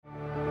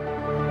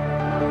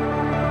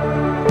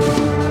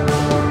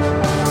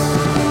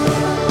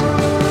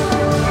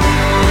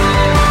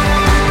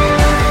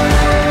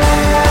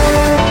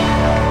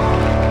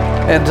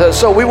And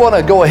so we want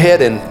to go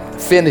ahead and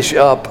finish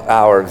up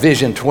our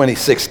Vision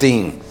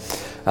 2016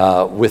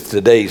 with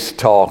today's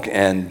talk,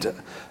 and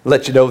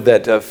let you know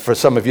that for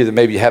some of you that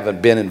maybe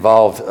haven't been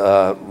involved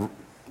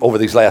over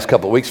these last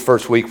couple of weeks,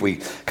 first week we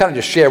kind of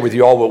just shared with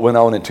you all what went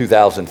on in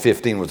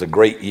 2015. Was a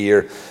great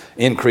year,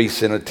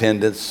 increase in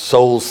attendance,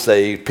 souls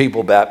saved,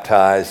 people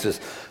baptized,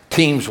 just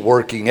teams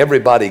working,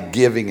 everybody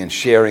giving and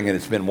sharing, and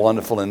it's been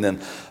wonderful. And then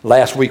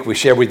last week we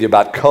shared with you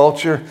about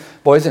culture.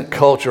 Boy, isn't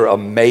culture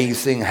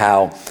amazing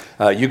how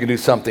you can do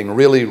something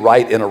really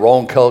right in a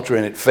wrong culture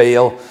and it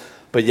fail,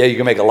 but yeah, you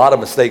can make a lot of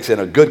mistakes in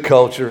a good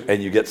culture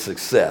and you get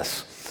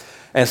success.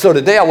 And so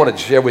today I wanted to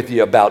share with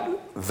you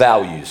about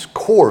values,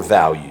 core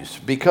values,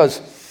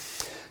 because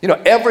you know,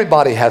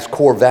 everybody has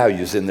core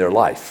values in their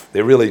life.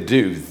 They really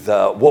do.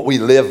 What we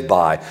live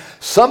by.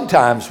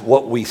 Sometimes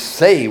what we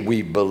say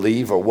we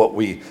believe or what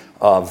we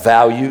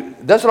value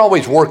doesn't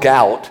always work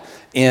out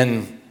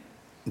in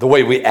the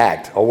way we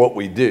act or what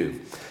we do.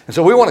 And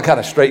so we want to kind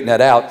of straighten that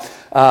out.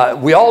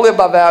 We all live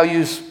by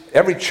values.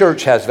 Every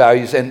church has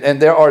values,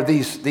 and there are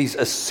these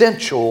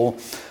essential,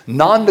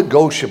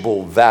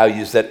 non-negotiable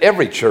values that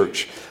every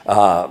church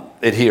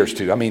adheres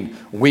to. I mean,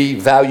 we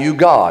value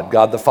God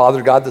the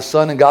Father, God the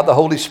Son, and God the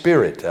Holy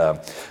Spirit.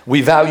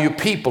 We value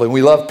people, and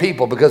we love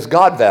people because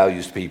God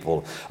values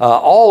people.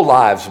 All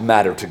lives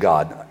matter to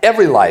God.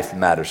 Every life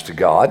matters to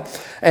God.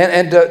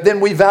 And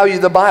then we value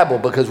the Bible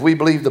because we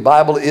believe the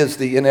Bible is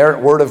the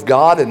inerrant Word of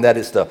God, and that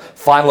is the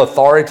final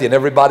authority in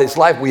everybody's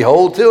life. We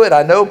hold to it.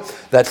 I know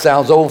that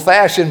sounds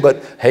old-fashioned,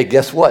 but hey,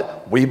 guess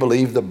what? We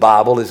believe the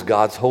Bible is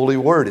God's holy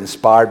word,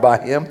 inspired by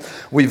Him.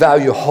 We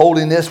value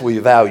holiness. We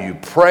value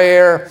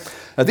prayer.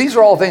 Now, these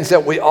are all things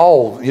that we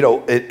all,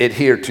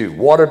 adhere to.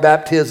 Water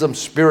baptism,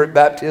 spirit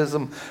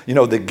baptism,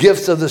 the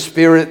gifts of the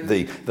Spirit,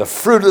 the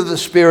fruit of the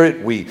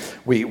Spirit. We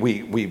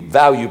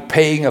value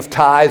paying of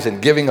tithes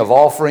and giving of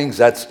offerings.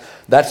 That's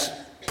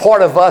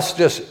part of us,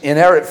 just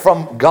inherit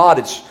from God.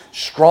 It's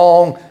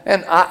strong,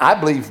 and I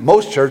believe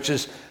most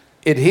churches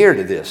adhere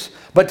to this.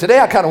 But today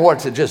I kind of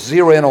want to just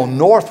zero in on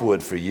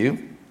Northwood for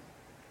you,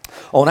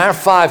 on our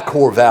 5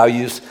 core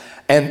values,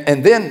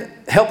 and then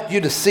help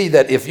you to see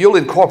that if you'll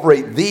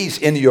incorporate these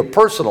into your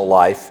personal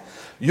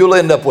life, you'll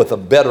end up with a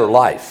better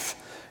life.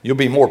 You'll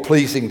be more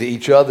pleasing to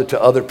each other,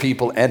 to other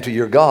people, and to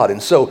your God.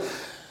 And so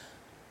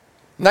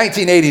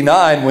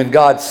 1989, when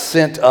God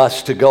sent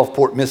us to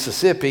Gulfport,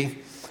 Mississippi,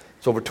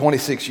 it's over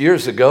 26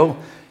 years ago,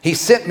 He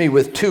sent me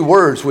with 2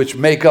 words which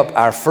make up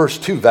our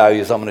first 2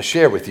 values I'm going to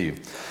share with you.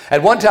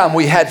 At one time,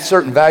 we had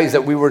certain values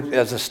that we were,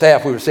 as a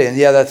staff, we were saying,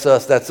 yeah, that's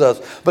us, that's us.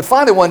 But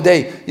finally, one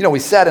day, we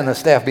sat in a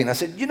staff meeting. I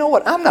said, you know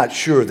what? I'm not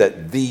sure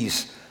that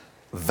these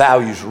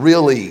values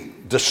really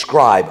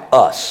describe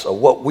us or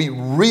what we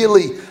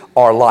really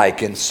are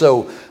like. And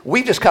so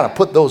we just kind of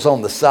put those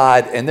on the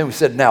side. And then we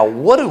said, now,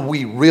 what do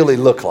we really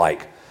look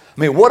like?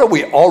 I mean, what are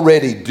we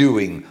already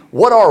doing?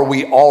 What are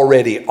we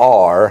already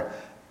are?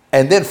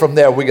 And then from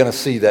there, we're going to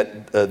see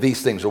that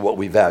these things are what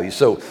we value.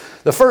 So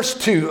the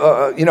first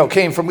 2,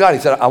 came from God. He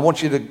said, I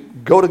want you to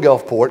go to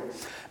Gulfport,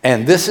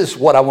 and this is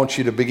what I want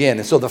you to begin.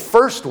 And so the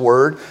first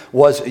word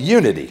was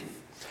unity.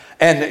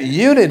 And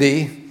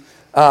unity,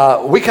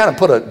 we kind of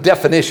put a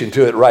definition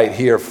to it right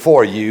here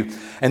for you.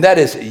 And that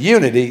is,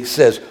 unity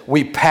says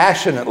we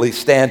passionately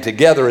stand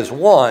together as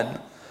one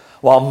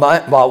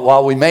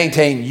while we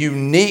maintain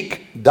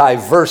unique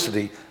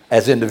diversity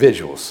as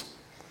individuals.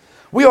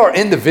 We are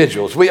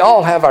individuals. We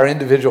all have our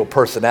individual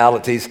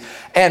personalities,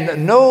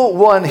 and no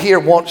one here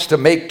wants to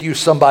make you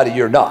somebody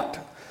you're not.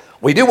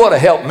 We do want to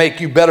help make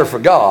you better for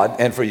God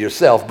and for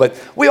yourself, but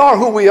we are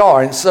who we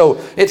are, and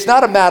so it's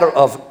not a matter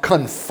of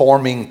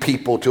conforming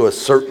people to a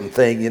certain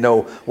thing.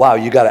 Wow,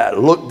 you got to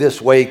look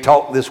this way,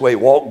 talk this way,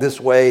 walk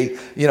this way.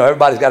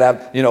 Everybody's got to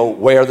have,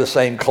 wear the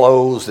same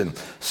clothes and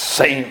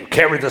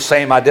carry the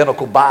same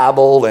identical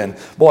Bible, and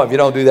boy, if you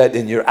don't do that,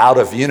 then you're out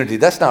of unity.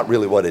 That's not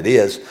really what it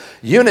is.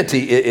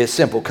 Unity is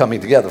simple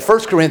coming together. 1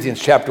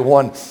 Corinthians chapter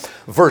 1,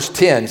 verse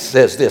 10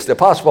 says this. The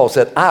Apostle Paul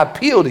said, I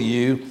appeal to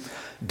you,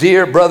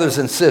 dear brothers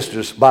and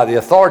sisters, by the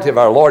authority of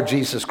our Lord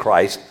Jesus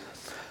Christ,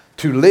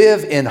 to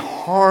live in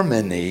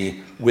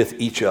harmony with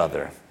each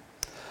other.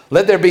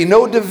 Let there be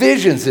no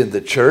divisions in the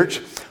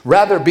church,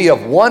 rather be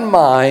of one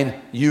mind,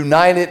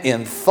 united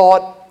in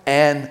thought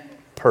and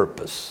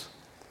purpose.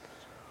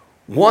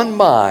 One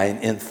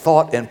mind in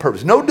thought and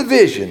purpose. No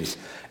divisions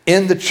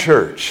in the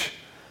church.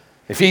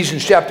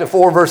 Ephesians chapter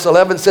 4, verse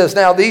 11 says,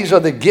 now these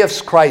are the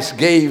gifts Christ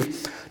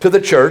gave to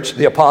the church,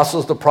 the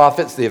apostles, the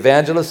prophets, the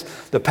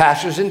evangelists, the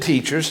pastors and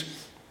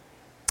teachers.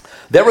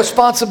 Their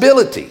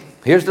responsibility,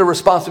 here's the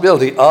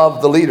responsibility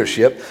of the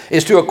leadership,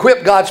 is to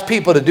equip God's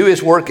people to do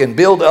His work and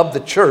build up the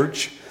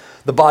church,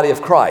 the body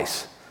of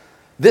Christ.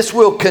 This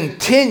will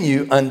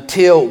continue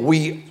until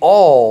we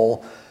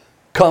all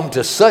come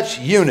to such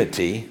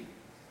unity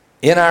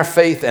in our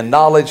faith and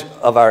knowledge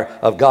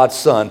of God's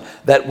Son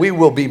that we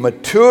will be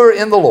mature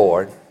in the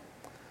Lord,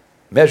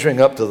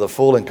 measuring up to the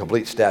full and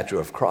complete stature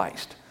of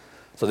Christ.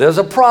 So there's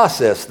a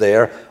process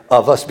there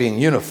of us being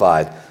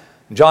unified.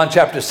 John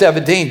chapter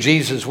 17,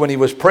 Jesus, when he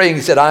was praying,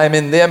 he said, I am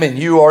in them and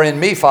you are in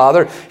me,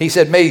 Father. He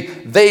said, may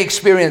they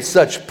experience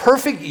such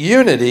perfect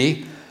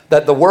unity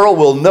that the world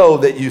will know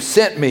that you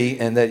sent me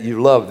and that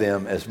you love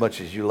them as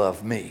much as you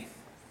love me.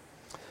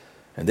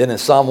 And then in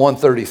Psalm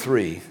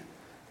 133,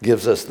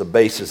 gives us the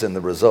basis and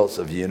the results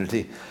of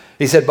unity.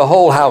 He said,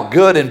 behold how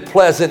good and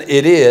pleasant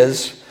it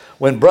is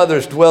when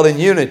brothers dwell in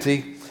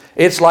unity.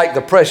 It's like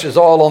the precious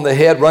oil on the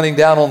head running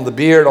down on the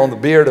beard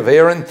of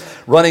Aaron,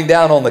 running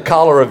down on the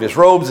collar of his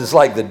robes. It's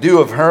like the dew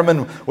of Hermon,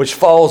 which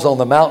falls on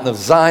the mountain of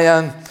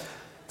Zion.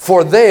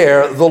 For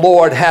there the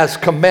Lord has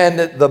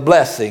commanded the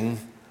blessing,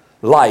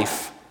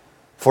 life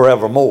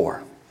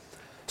forevermore.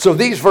 So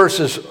these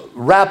verses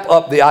wrap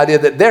up the idea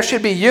that there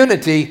should be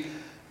unity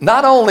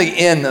not only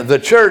in the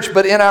church,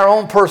 but in our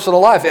own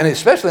personal life, and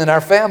especially in our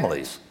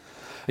families.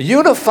 A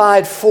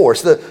unified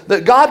force.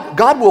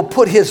 God will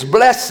put his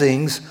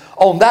blessings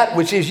on that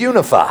which is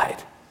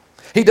unified.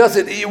 He does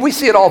it. We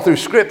see it all through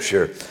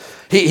Scripture.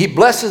 He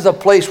blesses a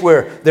place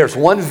where there's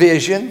one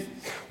vision,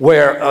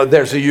 where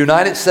there's a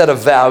united set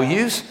of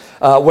values,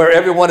 where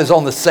everyone is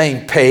on the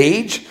same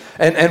page,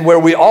 and where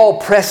we all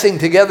pressing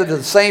together to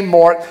the same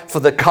mark for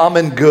the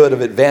common good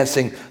of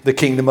advancing the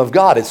kingdom of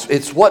God.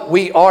 It's what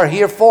we are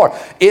here for.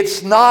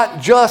 It's not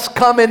just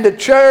coming to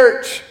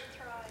church.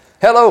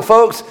 Hello,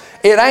 folks.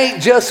 It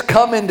ain't just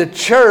coming to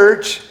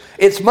church.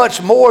 It's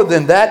much more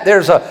than that.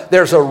 There's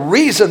a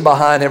reason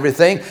behind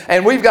everything,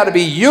 and we've got to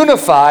be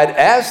unified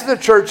as the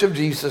church of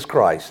Jesus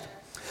Christ.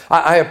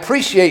 I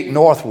appreciate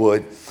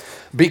Northwood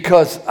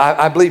because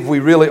I believe we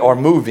really are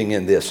moving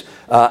in this.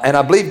 And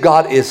I believe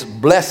God is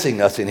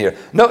blessing us in here.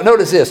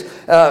 Notice this.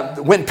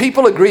 When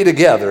people agree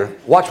together,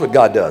 watch what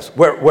God does.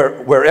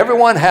 Where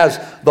everyone has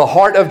the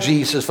heart of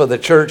Jesus for the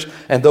church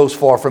and those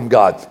far from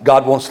God,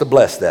 God wants to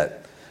bless that.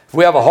 If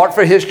we have a heart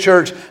for his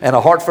church and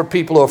a heart for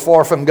people who are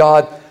far from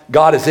God,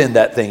 God is in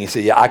that thing. You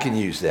say, yeah, I can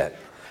use that.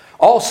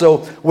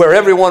 Also, where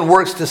everyone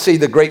works to see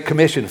the Great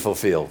Commission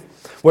fulfilled,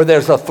 where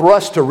there's a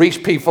thrust to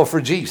reach people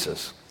for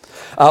Jesus,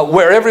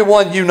 where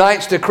everyone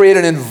unites to create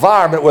an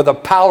environment where the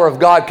power of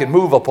God can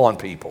move upon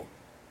people.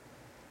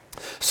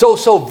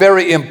 So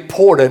very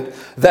important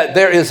that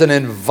there is an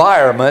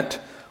environment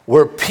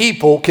where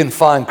people can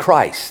find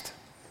Christ.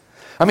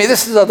 I mean,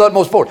 this is the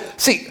most important.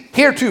 See,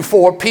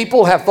 heretofore,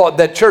 people have thought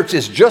that church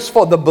is just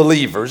for the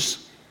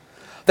believers,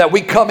 that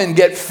we come and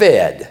get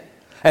fed.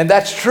 And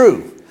that's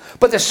true.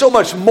 But there's so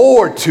much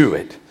more to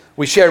it.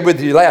 We shared with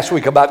you last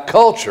week about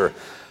culture.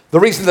 The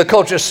reason the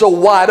culture is so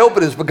wide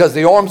open is because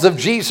the arms of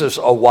Jesus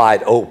are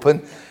wide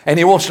open, and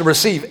he wants to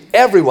receive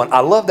everyone.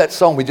 I love that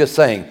song we just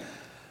sang.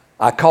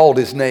 I called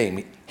his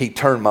name. He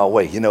turned my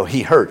way. You know,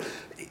 he heard.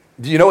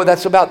 Do you know what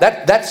that's about?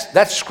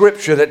 That's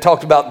scripture that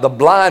talked about the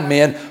blind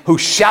men who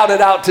shouted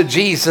out to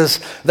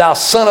Jesus, thou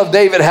son of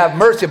David, have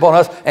mercy upon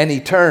us. And he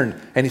turned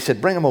and he said,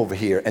 bring them over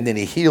here. And then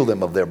he healed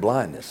them of their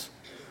blindness.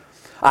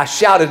 I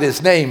shouted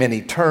his name and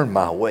he turned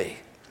my way.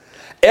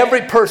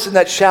 Every person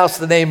that shouts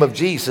the name of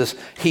Jesus,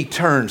 he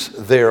turns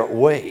their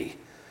way.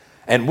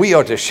 And we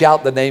are to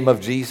shout the name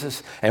of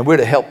Jesus, and we're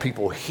to help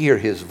people hear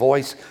his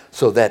voice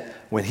so that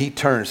when he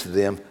turns to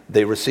them,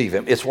 they receive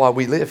him. It's why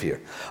we live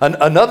here.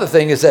 Another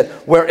thing is that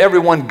where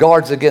everyone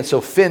guards against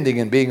offending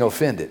and being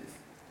offended.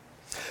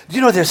 Do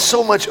you know there's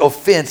so much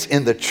offense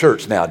in the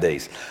church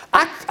nowadays?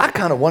 I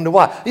kind of wonder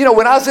why. You know,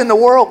 when I was in the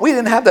world, we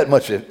didn't have that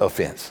much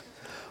offense.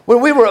 When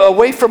we were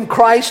away from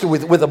Christ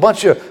with a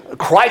bunch of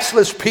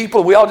Christless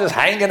people, we all just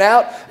hanging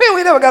out, man,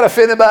 we never got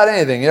offended about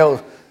anything,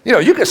 you know,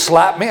 you could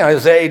slap me and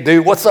I'd say, hey,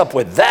 dude, what's up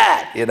with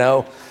that, you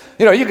know,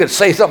 you could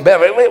say something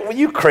bad. Well,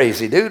 you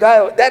crazy, dude.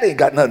 That ain't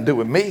got nothing to do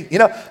with me. You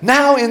know,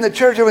 now in the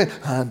church,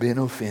 I've been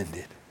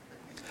offended.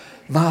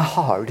 My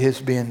heart has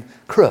been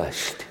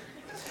crushed.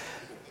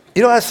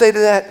 You know what I say to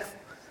that?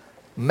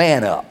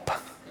 Man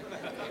up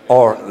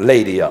or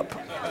lady up.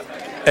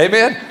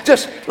 Amen?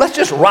 Let's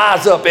just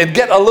rise up and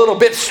get a little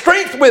bit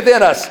strength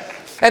within us.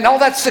 And all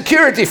that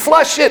security,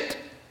 flush it.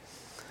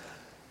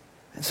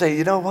 And say,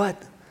 you know what?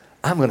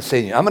 I'm going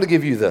to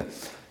give you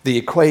the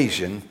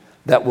equation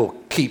that will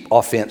keep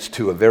offense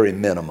to a very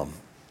minimum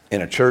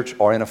in a church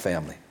or in a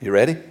family. You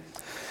ready?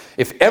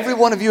 If every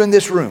one of you in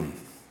this room,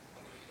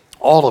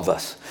 all of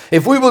us,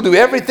 if we will do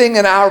everything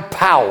in our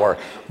power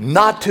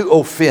not to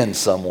offend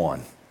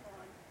someone,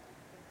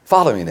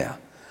 follow me now.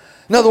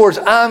 In other words,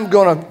 I'm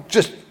going to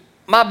just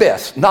my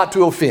best not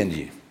to offend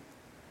you.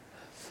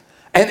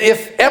 And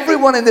if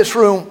everyone in this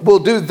room will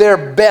do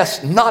their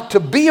best not to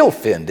be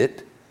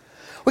offended,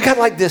 we got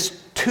like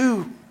this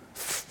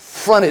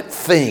two-fronted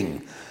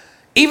thing.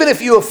 Even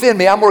if you offend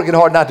me, I'm working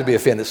hard not to be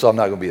offended, so I'm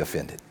not going to be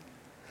offended.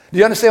 Do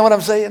you understand what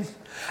I'm saying?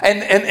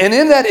 And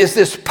in that is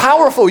this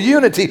powerful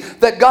unity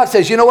that God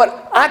says, you know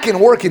what? I can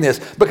work in this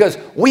because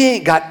we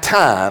ain't got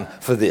time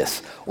for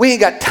this. We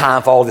ain't got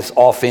time for all this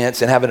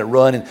offense and having to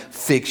run and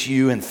fix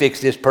you and fix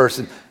this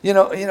person. You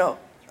know,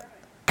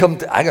 I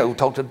got to go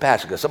talk to the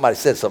pastor because somebody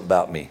said something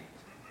about me.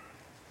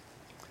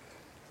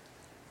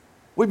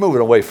 We're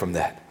moving away from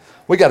that.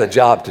 We got a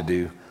job to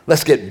do.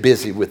 Let's get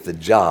busy with the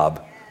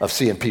job of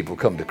seeing people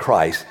come to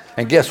Christ.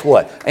 And guess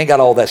what? Ain't got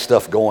all that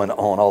stuff going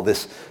on, all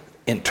this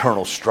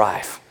internal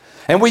strife.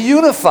 And we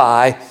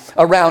unify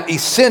around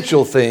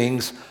essential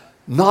things,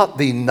 not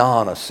the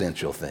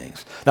non-essential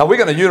things. Now we're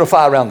going to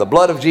unify around the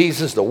blood of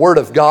Jesus, the Word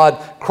of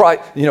God.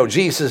 Christ,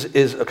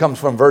 Jesus comes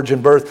from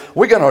virgin birth.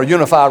 We're going to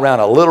unify around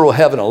a literal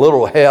heaven, a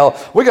literal hell.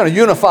 We're going to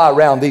unify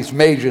around these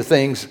major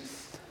things.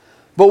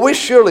 But we're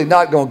surely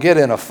not going to get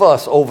in a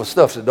fuss over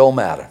stuff that don't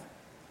matter.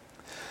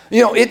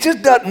 It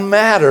just doesn't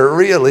matter,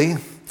 really.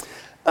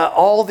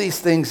 All these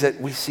things that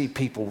we see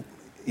people,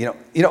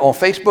 on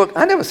Facebook,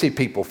 I never see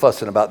people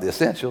fussing about the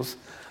essentials.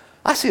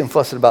 I see them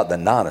fussing about the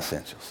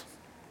non-essentials.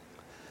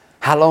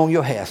 How long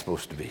your hair's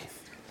supposed to be.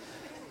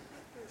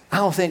 I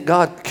don't think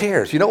God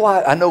cares. You know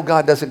why I know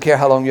God doesn't care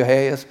how long your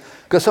hair is?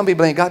 Because some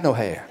people ain't got no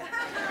hair.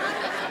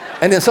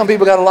 And then some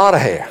people got a lot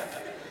of hair.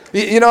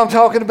 You know what I'm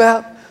talking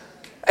about?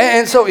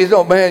 And so,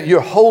 man, you're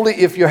holy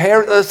if your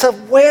hair, so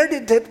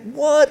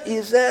what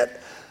is that?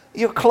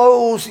 Your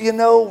clothes,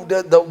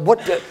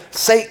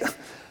 say,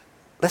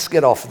 let's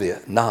get off the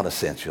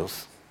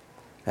non-essentials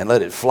and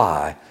let it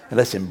fly, and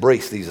let's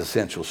embrace these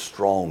essentials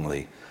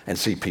strongly and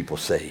see people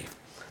saved.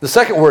 The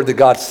second word that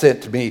God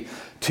sent me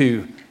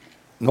to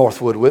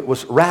Northwood with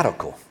was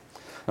radical.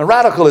 Now,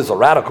 radical is a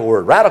radical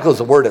word. Radical is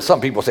a word that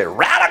some people say,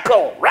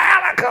 radical,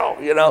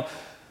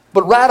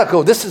 But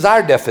radical, this is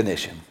our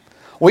definition.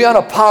 We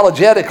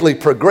unapologetically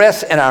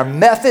progress in our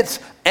methods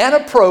and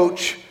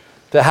approach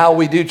to how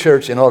we do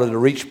church in order to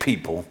reach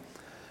people.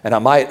 And I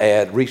might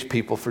add, reach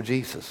people for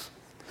Jesus.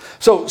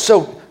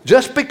 So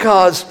just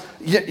because,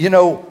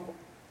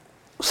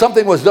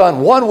 something was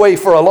done one way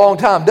for a long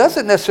time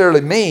doesn't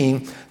necessarily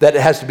mean that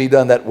it has to be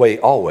done that way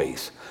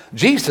always.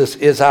 Jesus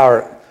is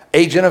our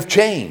agent of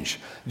change.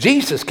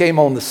 Jesus came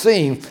on the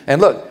scene, and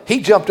look,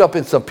 he jumped up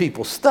in some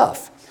people's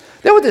stuff.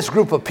 There were this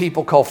group of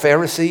people called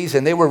Pharisees,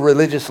 and they were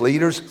religious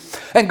leaders.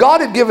 And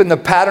God had given the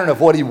pattern of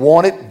what he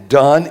wanted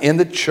done in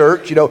the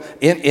church,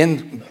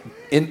 in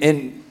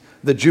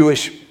the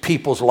Jewish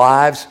people's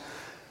lives.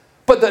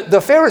 But the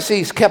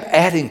Pharisees kept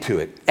adding to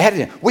it.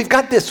 We've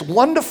got this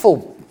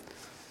wonderful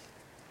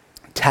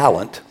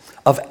talent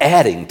of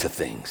adding to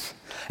things.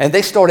 And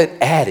they started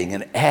adding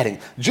and adding.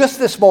 Just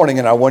this morning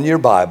in our one-year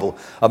Bible,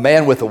 a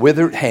man with a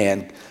withered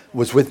hand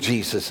was with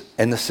Jesus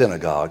in the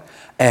synagogue.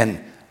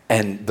 And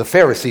the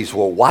Pharisees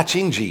were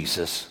watching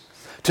Jesus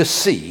to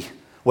see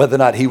whether or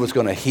not he was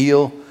going to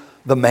heal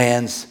the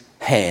man's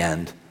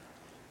hand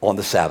on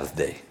the Sabbath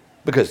day.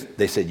 Because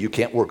they said, you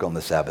can't work on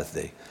the Sabbath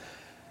day.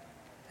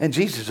 And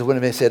Jesus went to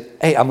him and said,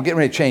 hey, I'm getting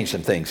ready to change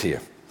some things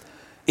here.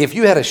 If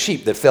you had a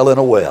sheep that fell in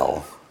a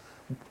well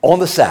on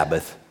the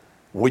Sabbath,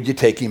 would you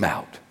take him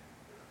out?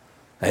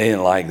 And he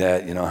didn't like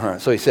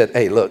that, So he said,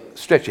 hey, look,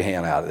 stretch your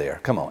hand out of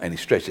there. Come on. And he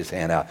stretched his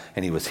hand out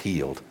and he was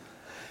healed.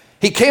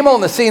 He came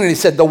on the scene and he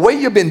said, the way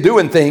you've been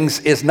doing things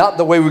is not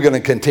the way we're going to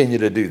continue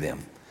to do them.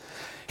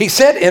 He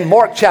said in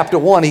Mark chapter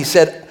 1, he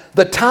said,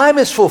 the time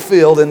is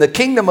fulfilled and the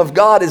kingdom of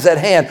God is at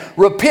hand.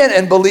 Repent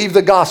and believe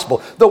the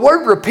gospel. The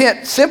word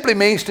repent simply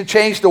means to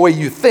change the way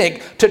you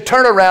think, to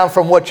turn around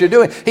from what you're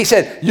doing. He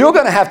said, you're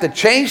going to have to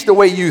change the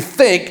way you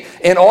think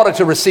in order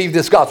to receive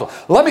this gospel.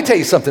 Let me tell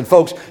you something,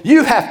 folks.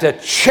 You have to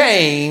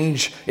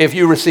change if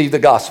you receive the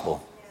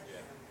gospel.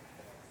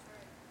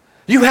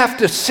 You have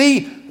to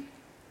see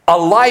a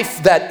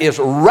life that is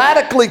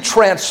radically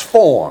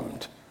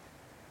transformed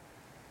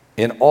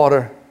in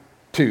order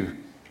to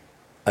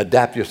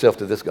adapt yourself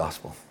to this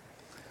gospel.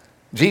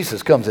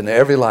 Jesus comes into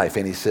every life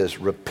and he says,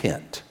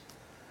 repent.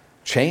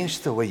 Change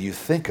the way you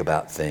think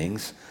about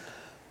things.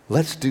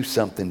 Let's do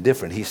something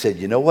different. He said,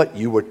 you know what?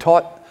 You were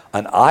taught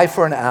an eye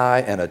for an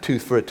eye and a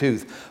tooth for a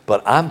tooth,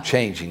 but I'm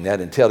changing that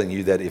and telling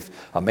you that if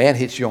a man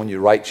hits you on your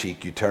right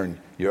cheek, you turn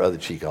your other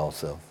cheek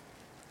also.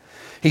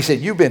 He said,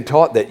 you've been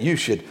taught that you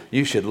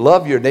should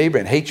love your neighbor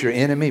and hate your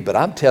enemy, but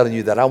I'm telling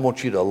you that I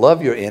want you to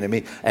love your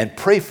enemy and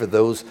pray for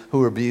those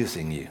who are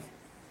abusing you.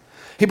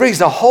 He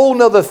brings a whole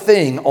nother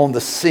thing on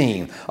the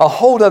scene, a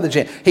whole nother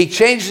change. He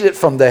changes it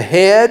from the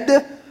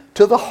head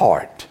to the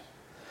heart.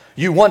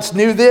 You once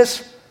knew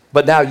this,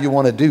 but now you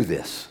want to do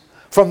this.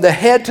 From the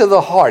head to the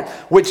heart,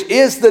 which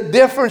is the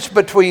difference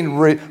between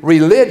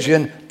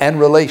religion and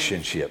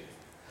relationship.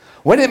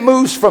 When it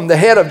moves from the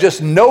head of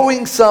just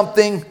knowing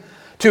something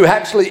to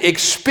actually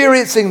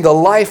experiencing the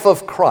life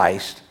of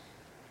Christ,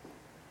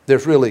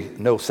 there's really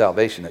no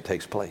salvation that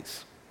takes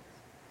place.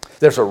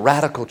 There's a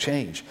radical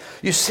change.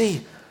 You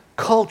see,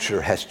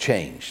 culture has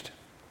changed.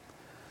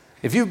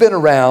 If you've been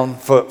around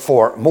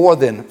for more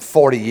than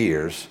 40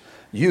 years,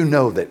 you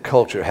know that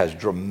culture has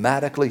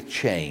dramatically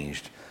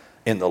changed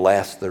in the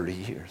last 30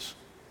 years.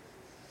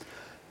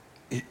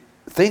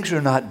 Things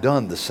are not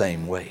done the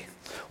same way.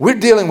 We're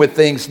dealing with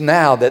things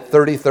now that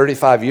 30,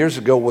 35 years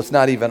ago was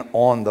not even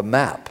on the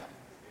map.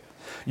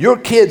 Your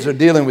kids are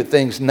dealing with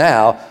things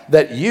now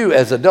that you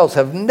as adults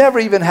have never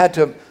even had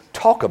to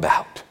talk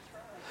about.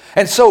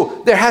 And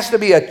so there has to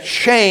be a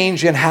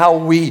change in how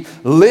we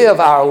live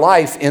our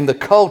life in the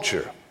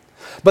culture.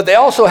 But there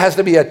also has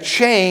to be a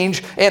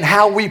change in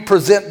how we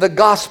present the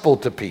gospel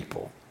to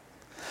people.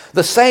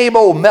 The same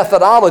old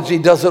methodology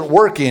doesn't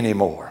work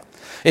anymore.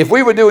 If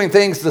we were doing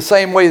things the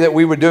same way that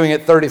we were doing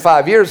it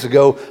 35 years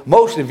ago,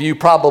 most of you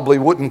probably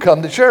wouldn't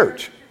come to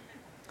church.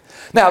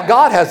 Now,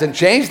 God hasn't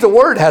changed. The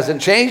Word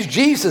hasn't changed.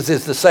 Jesus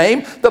is the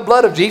same. The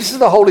blood of Jesus,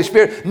 the Holy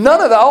Spirit,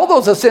 all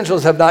those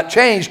essentials have not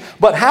changed.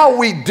 But how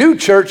we do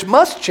church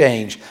must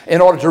change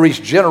in order to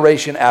reach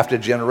generation after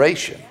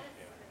generation.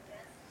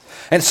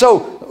 And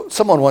so,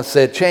 someone once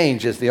said,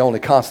 change is the only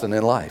constant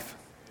in life.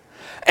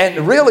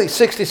 And really,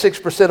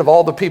 66% of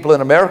all the people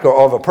in America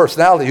are of a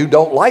personality who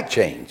don't like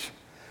change.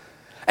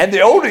 And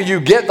the older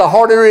you get, the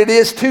harder it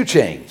is to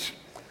change.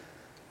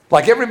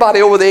 Like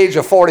everybody over the age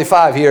of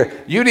 45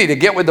 here, you need to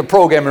get with the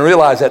program and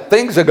realize that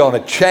things are going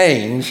to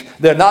change.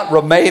 They're not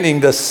remaining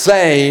the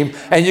same,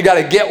 and you got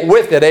to get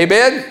with it.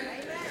 Amen?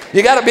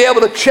 You got to be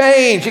able to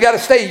change. You got to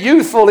stay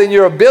youthful in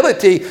your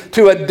ability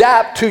to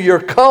adapt to your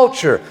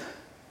culture.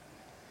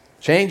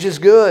 Change is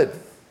good.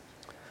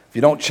 If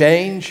you don't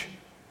change,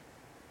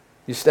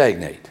 you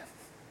stagnate.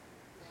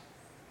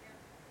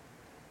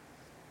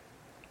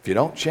 If you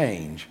don't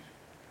change,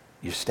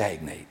 you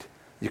stagnate.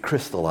 You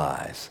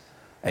crystallize.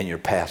 And you're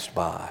passed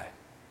by.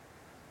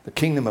 The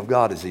kingdom of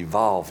God is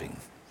evolving.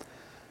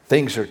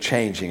 Things are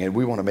changing, and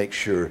we want to make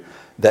sure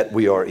that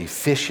we are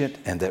efficient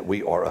and that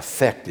we are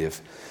effective.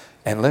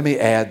 And let me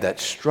add that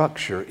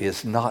structure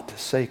is not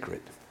sacred.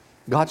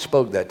 God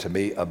spoke that to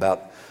me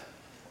about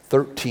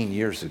 13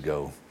 years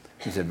ago.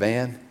 He said,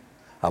 Van,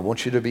 I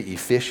want you to be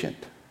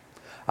efficient.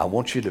 I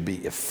want you to be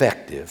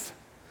effective.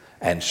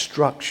 And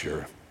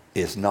structure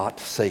is not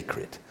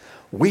sacred.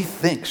 We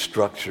think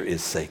structure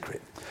is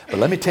sacred. But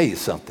let me tell you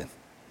something.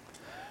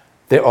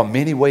 There are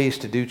many ways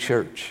to do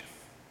church.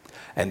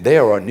 And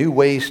there are new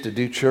ways to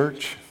do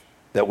church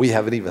that we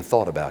haven't even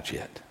thought about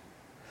yet.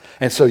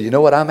 And so you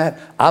know what I'm at?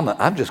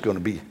 I'm just going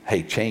to be,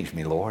 hey, change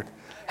me, Lord.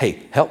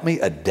 Hey, help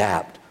me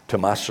adapt to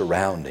my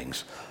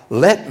surroundings.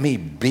 Let me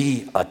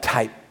be a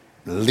type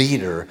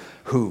leader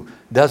who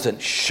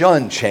doesn't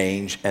shun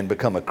change and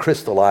become a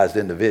crystallized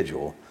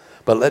individual,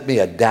 but let me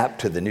adapt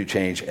to the new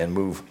change and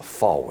move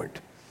forward.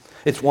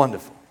 It's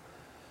wonderful.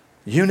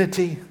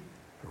 Unity,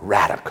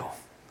 radical.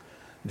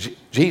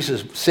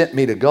 Jesus sent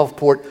me to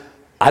Gulfport.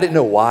 I didn't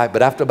know why,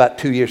 but after about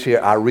 2 years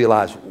here, I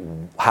realized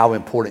how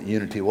important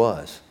unity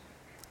was.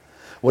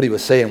 What he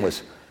was saying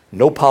was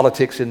no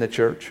politics in the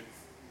church,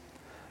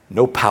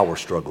 no power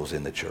struggles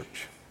in the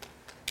church.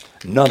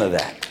 None of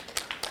that.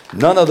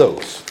 None of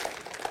those.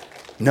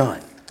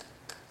 None.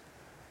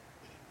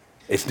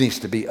 It needs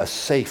to be a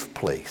safe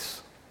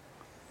place.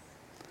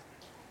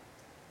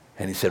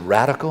 And he said,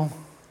 radical,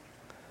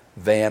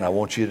 Van, I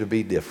want you to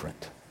be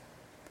different.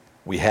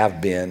 We have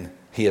been.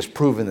 He has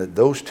proven that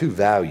those two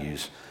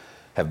values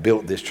have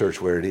built this church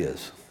where it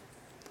is.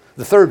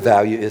 The third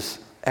value is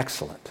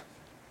excellent.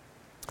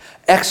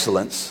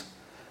 Excellence,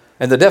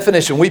 and the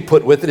definition we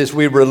put with it is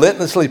we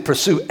relentlessly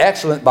pursue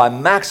excellence by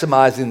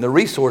maximizing the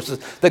resources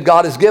that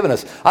God has given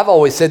us. I've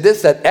always said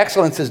this, that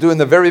excellence is doing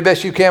the very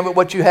best you can with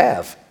what you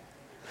have.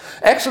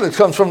 Excellence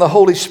comes from the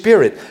Holy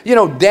Spirit. You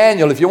know,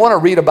 Daniel, if you want to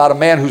read about a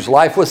man whose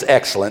life was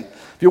excellent,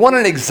 if you want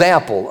an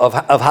example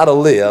of how to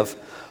live,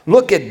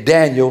 look at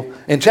Daniel.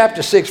 In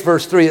chapter 6,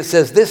 verse 3, it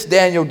says, this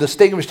Daniel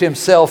distinguished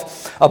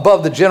himself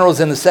above the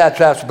generals and the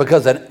satraps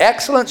because an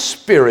excellent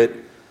spirit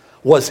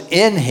was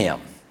in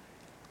him.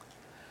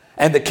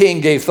 And the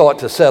king gave thought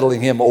to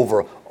settling him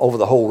over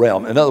the whole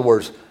realm. In other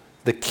words,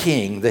 the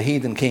king, the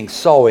heathen king,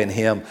 saw in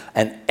him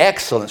an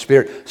excellent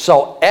spirit,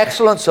 saw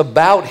excellence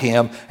about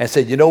him, and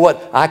said, you know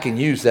what? I can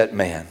use that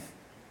man.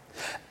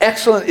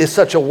 Excellent is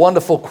such a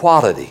wonderful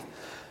quality.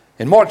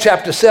 In Mark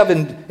chapter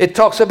 7, it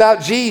talks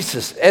about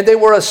Jesus, and they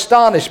were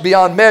astonished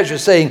beyond measure,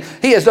 saying,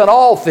 he has done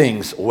all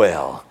things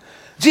well.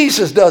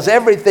 Jesus does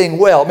everything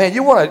well. Man,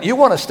 you want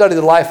to study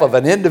the life of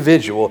an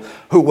individual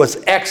who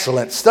was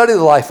excellent. Study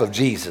the life of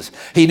Jesus.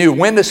 He knew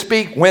when to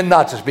speak, when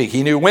not to speak.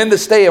 He knew when to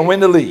stay and when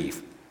to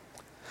leave.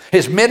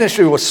 His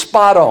ministry was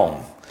spot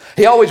on.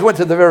 He always went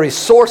to the very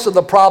source of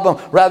the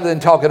problem rather than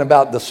talking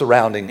about the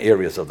surrounding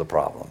areas of the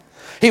problem.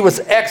 He was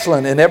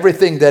excellent in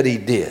everything that he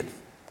did.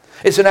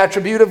 It's an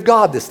attribute of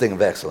God, this thing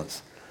of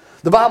excellence.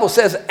 The Bible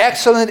says,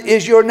 excellent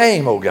is your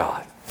name, O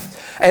God.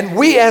 And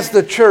we as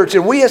the church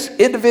and we as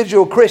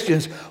individual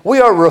Christians, we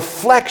are a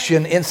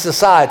reflection in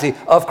society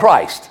of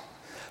Christ.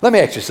 Let me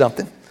ask you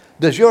something.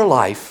 Does your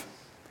life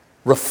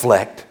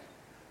reflect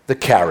the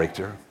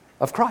character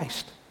of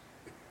Christ?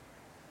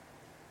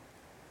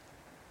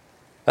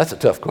 That's a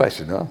tough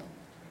question, huh?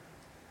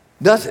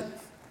 Does it?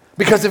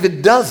 Because if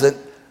it doesn't,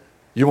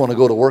 you want to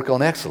go to work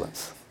on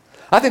excellence.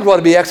 I think we ought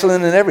to be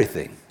excellent in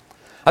everything.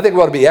 I think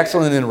we ought to be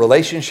excellent in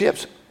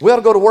relationships. We ought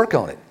to go to work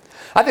on it.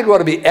 I think we ought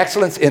to be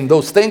excellent in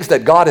those things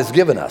that God has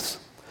given us.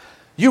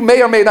 You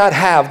may or may not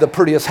have the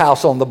prettiest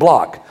house on the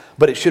block,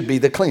 but it should be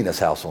the cleanest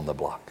house on the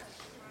block.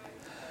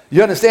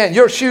 You understand?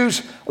 Your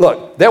shoes,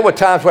 look, there were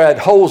times where I had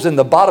holes in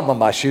the bottom of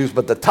my shoes,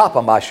 but the top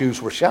of my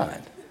shoes were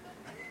shined.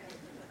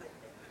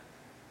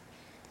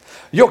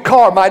 Your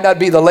car might not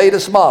be the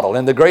latest model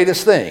and the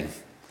greatest thing.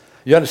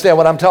 You understand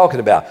what I'm talking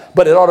about?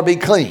 But it ought to be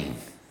clean.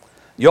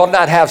 You ought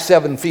not have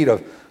 7 feet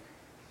of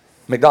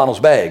McDonald's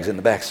bags in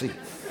the back seat.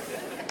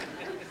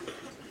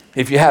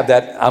 If you have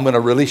that, I'm going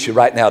to release you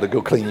right now to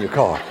go clean your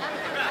car.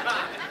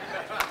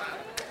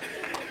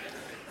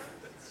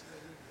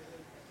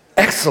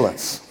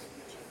 Excellence.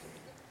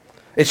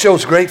 It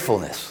shows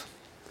gratefulness.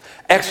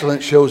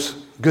 Excellence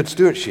shows good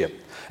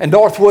stewardship. And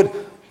Northwood,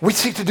 we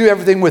seek to do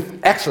everything with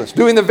excellence,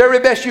 doing the very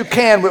best you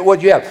can with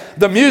what you have.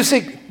 The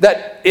music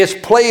that is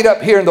played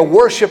up here in the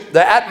worship,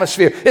 the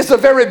atmosphere, is the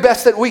very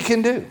best that we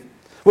can do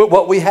with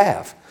what we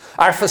have.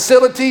 Our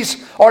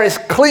facilities are as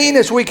clean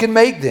as we can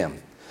make them.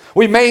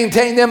 We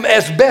maintain them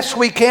as best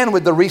we can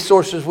with the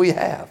resources we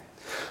have.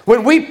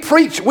 When we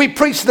preach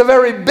the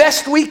very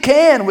best we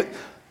can.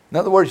 In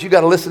other words, you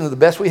got to listen to the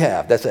best we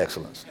have. That's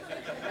excellence.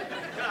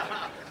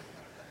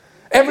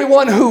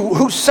 Everyone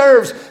who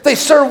serves, they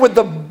serve with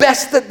the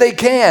best that they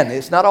can.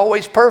 It's not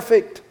always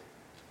perfect.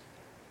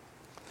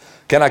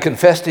 Can I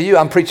confess to you,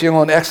 I'm preaching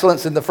on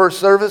excellence in the first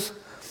service,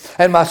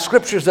 and my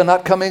scriptures are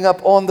not coming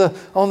up on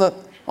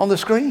the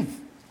screen.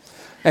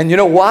 And you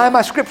know why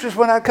my scriptures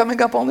were not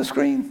coming up on the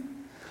screen?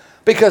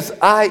 Because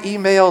I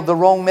emailed the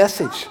wrong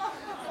message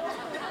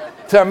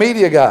to our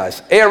media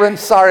guys. Aaron,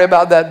 sorry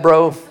about that,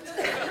 bro.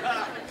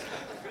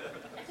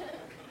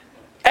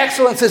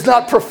 Excellence is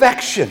not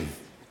perfection.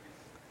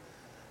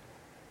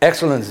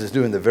 Excellence is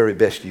doing the very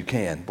best you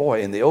can.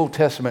 Boy, in the Old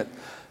Testament,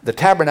 the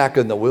tabernacle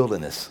in the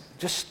wilderness,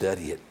 just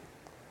study it.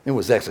 It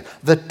was excellent.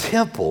 The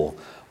temple,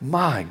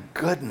 my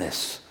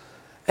goodness,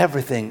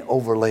 everything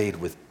overlaid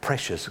with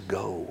precious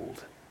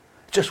gold.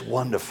 Just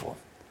wonderful.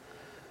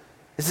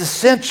 It's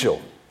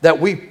essential that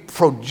we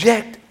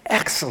project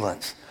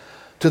excellence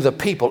to the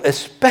people,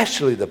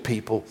 especially the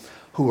people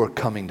who are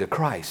coming to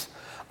Christ.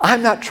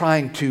 I'm not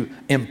trying to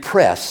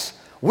impress,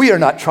 we are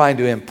not trying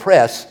to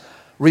impress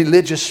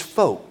religious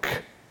folk.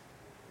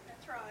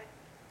 That's right.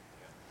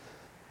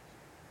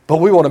 But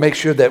we want to make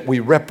sure that we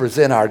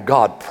represent our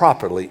God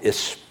properly,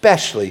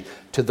 especially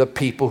to the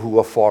people who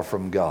are far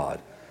from God.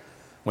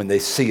 When they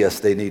see us,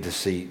 they need to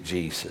see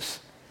Jesus.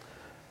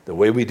 The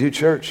way we do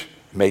church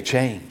may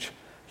change.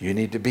 You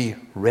need to be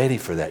ready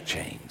for that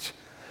change.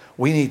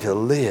 We need to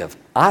live.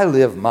 I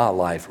live my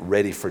life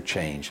ready for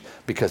change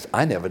because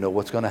I never know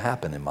what's going to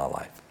happen in my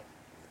life.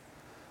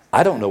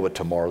 I don't know what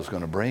tomorrow's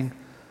going to bring.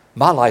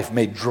 My life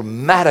may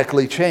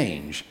dramatically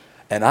change,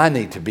 and I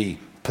need to be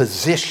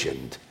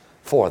positioned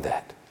for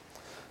that.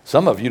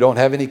 Some of you don't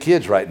have any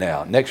kids right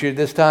now. Next year at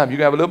this time, you're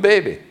going to have a little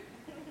baby.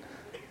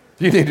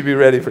 You need to be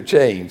ready for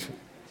change.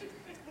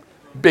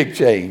 Big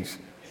change.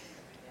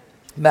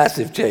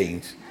 Massive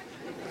change.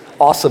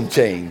 Awesome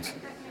change.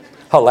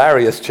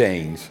 Hilarious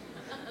change.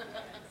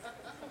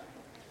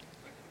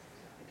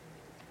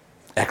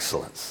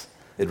 Excellence.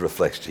 It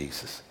reflects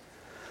Jesus.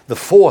 The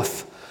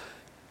fourth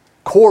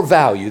core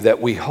value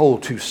that we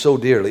hold to so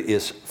dearly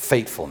is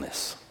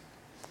faithfulness.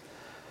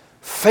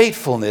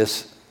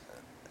 Faithfulness,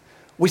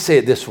 we say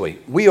it this way,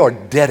 we are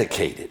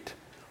dedicated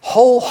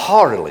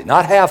wholeheartedly,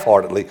 not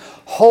half-heartedly,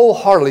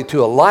 wholeheartedly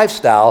to a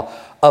lifestyle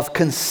of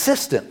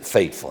consistent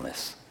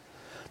faithfulness.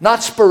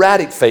 Not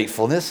sporadic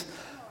faithfulness.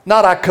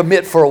 Not I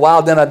commit for a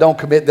while, then I don't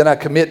commit, then I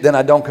commit, then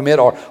I don't commit,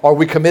 or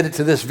we committed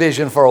to this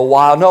vision for a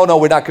while. No,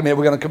 we're not committed.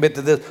 We're going to commit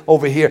to this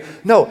over here.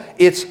 No,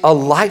 it's a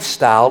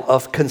lifestyle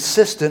of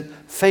consistent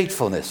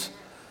faithfulness.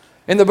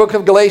 In the book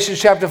of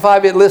Galatians chapter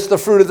 5, it lists the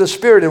fruit of the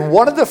Spirit, and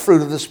one of the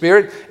fruit of the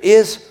Spirit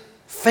is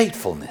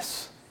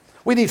faithfulness.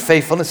 We need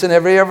faithfulness in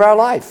every area of our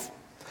life.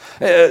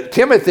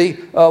 Timothy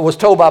was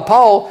told by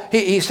Paul,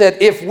 he said,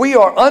 if we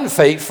are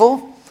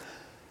unfaithful,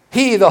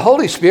 he, the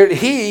Holy Spirit,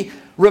 he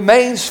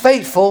remains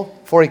faithful,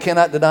 for he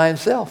cannot deny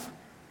himself.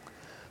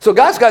 So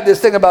God's got this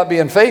thing about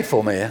being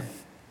faithful, man.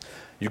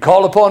 You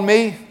call upon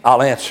me,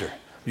 I'll answer.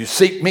 You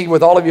seek me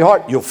with all of your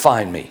heart, you'll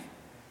find me.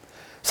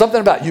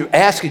 Something about you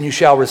ask and you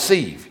shall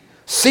receive.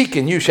 Seek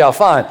and you shall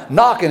find.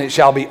 Knock and it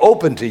shall be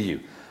open to you.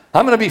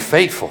 I'm going to be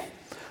faithful.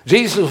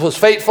 Jesus was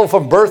faithful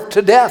from birth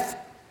to death.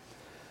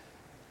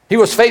 He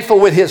was faithful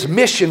with his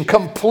mission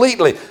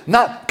completely.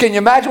 Can you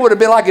imagine what it would have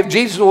been like if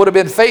Jesus would have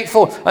been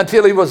faithful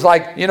until he was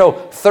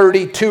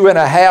 32 and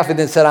a half and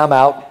then said, I'm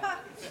out.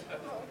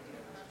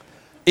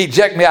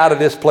 Eject me out of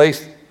this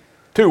place.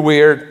 Too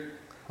weird.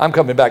 I'm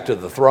coming back to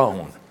the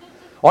throne.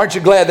 Aren't you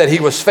glad that he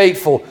was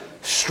faithful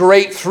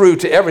straight through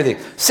to everything?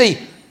 See,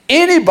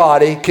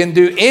 anybody can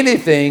do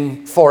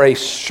anything for a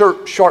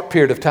short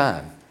period of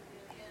time.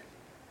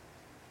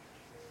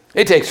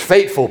 It takes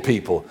faithful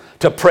people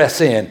to press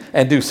in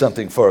and do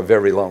something for a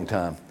very long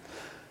time.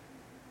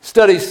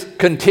 Studies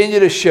continue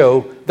to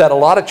show that a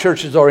lot of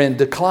churches are in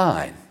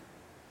decline,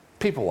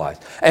 people-wise.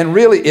 And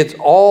really, it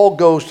all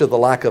goes to the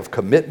lack of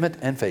commitment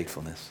and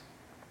faithfulness.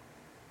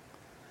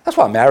 That's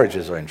why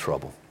marriages are in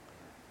trouble.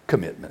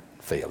 Commitment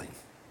failing.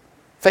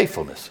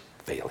 Faithfulness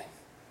failing.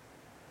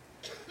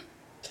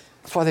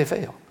 That's why they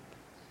fail.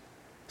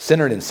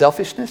 Centered in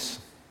selfishness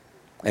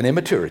and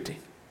immaturity.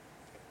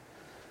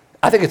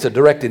 I think it's a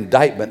direct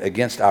indictment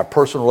against our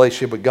personal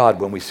relationship with God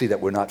when we see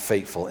that we're not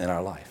faithful in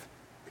our life.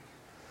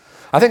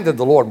 I think that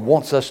the Lord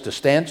wants us to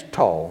stand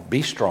tall,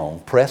 be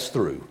strong, press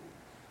through,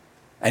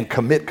 and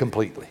commit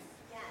completely.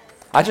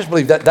 I just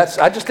believe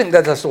I just think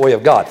that's the way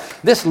of God.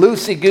 This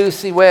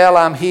loosey-goosey, well,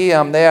 I'm here,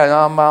 I'm there, and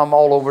I'm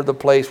all over the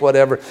place,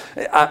 whatever.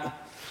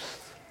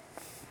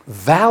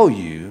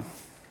 Value,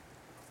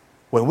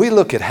 when we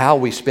look at how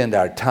we spend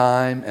our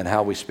time and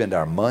how we spend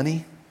our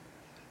money,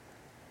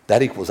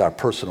 that equals our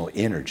personal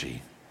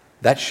energy.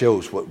 That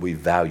shows what we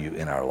value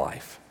in our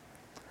life.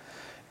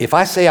 If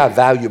I say I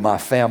value my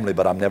family,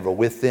 but I'm never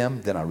with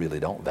them, then I really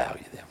don't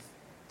value them.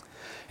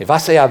 If I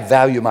say I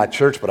value my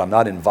church, but I'm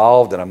not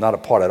involved and I'm not a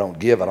part, I don't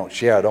give, I don't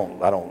share, I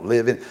don't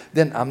live in,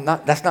 then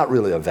that's not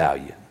really a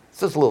value. It's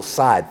just a little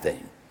side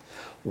thing.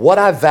 What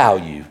I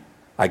value,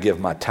 I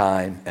give my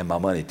time and my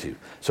money to.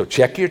 So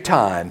check your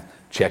time,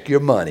 check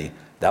your money.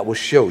 That will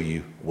show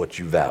you what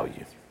you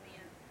value.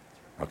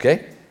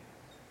 Okay?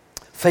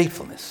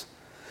 Faithfulness.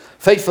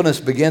 Faithfulness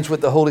begins with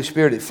the Holy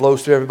Spirit. It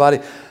flows through everybody.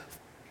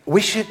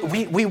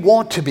 We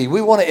want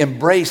to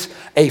embrace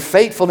a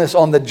faithfulness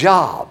on the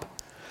job.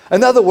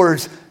 In other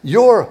words,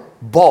 your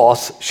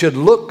boss should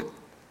look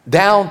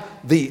down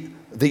the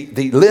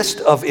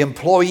list of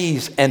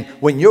employees, and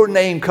when your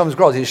name comes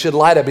across, he should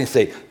light up and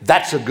say,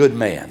 that's a good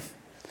man.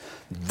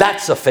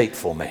 That's a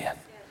faithful man.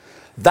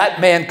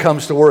 That man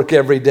comes to work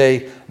every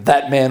day.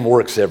 That man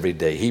works every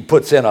day. He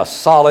puts in a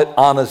solid,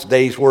 honest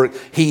day's work.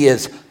 He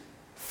is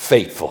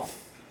faithful.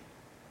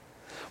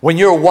 When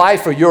your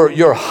wife or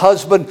your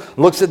husband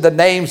looks at the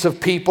names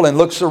of people and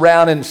looks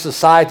around in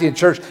society and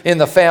church, in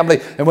the family,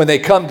 and when they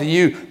come to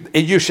you,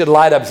 you should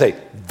light up and say,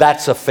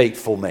 that's a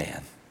faithful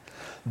man.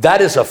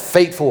 That is a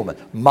faithful woman.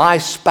 My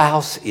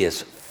spouse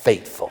is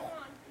faithful.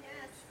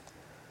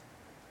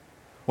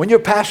 When your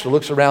pastor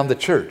looks around the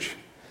church,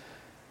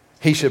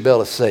 he should be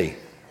able to say,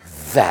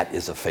 that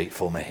is a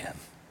faithful man.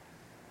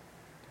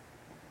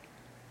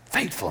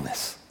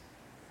 Faithfulness.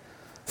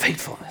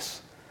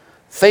 Faithfulness.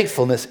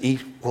 Faithfulness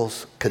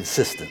equals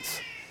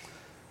consistency.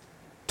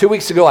 2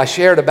 weeks ago, I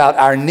shared about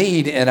our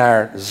need in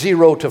our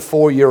 0 to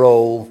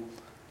 4-year-old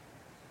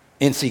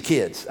NC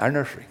Kids, our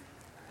nursery.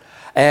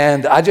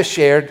 And I just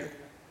shared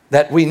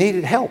that we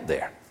needed help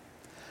there.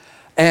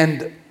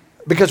 And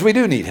because we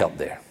do need help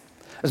there.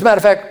 As a matter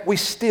of fact, we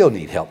still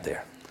need help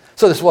there.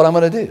 So this is what I'm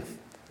going to do.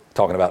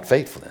 Talking about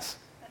faithfulness.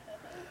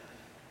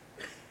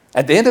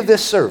 At the end of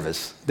this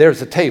service,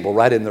 there's a table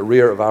right in the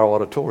rear of our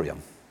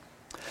auditorium.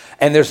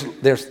 And there's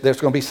going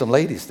to be some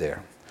ladies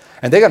there.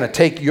 And they're going to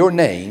take your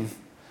name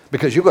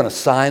because you're going to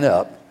sign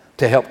up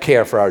to help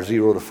care for our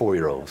 0 to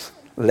 4-year-olds.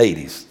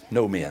 Ladies,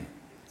 no men.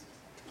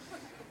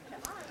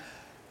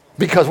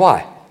 Because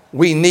why?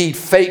 We need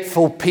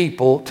faithful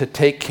people to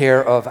take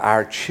care of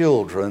our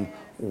children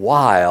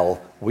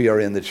while we are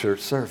in the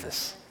church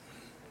service.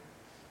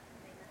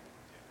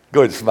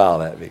 Go ahead and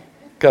smile at me.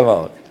 Come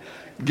on.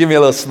 Give me a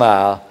little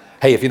smile.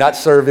 Hey, if you're not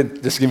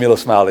serving, just give me a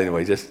little smile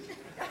anyway. Just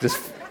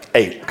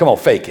hey, come on,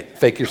 fake it.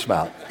 Fake your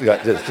smile.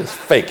 Just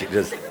fake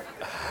it.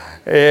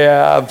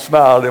 Yeah, I'm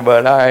smiling,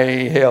 but I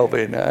ain't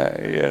helping,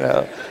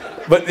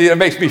 But it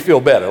makes me feel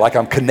better, like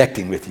I'm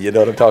connecting with you. You know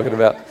what I'm talking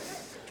about?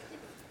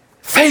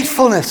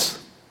 Faithfulness.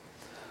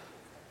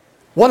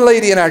 One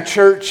lady in our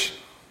church,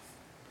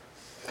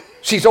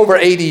 she's over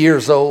 80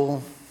 years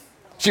old.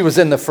 She was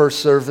in the first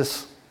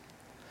service,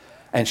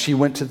 and she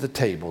went to the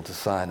table to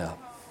sign up.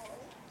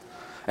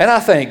 And I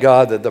thank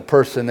God that the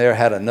person there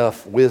had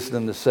enough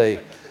wisdom to say,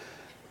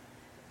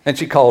 and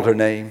she called her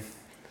name.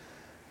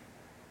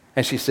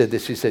 And she said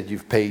this, she said,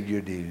 you've paid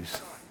your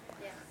dues.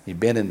 You've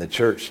been in the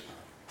church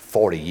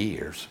 40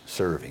 years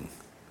serving.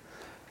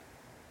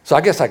 So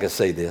I guess I could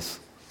say this.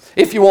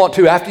 If you want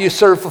to, after you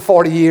serve for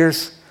 40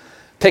 years,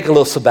 take a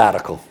little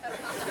sabbatical.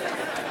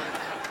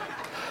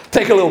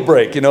 Take a little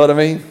break, you know what I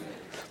mean?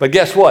 But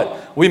guess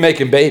what? We're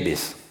making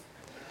babies.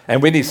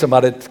 And we need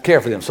somebody to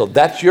care for them. So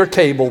that's your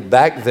table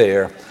back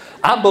there.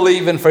 I'm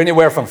believing for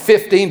anywhere from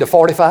 15 to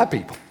 45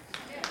 people.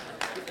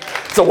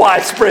 It's a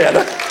widespread.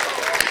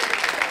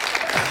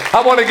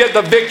 I want to get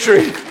the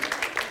victory.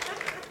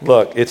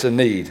 Look, it's a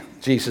need.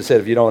 Jesus said,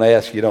 if you don't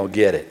ask, you don't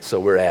get it. So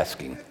we're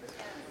asking.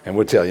 And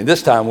we'll tell you,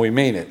 this time we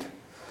mean it.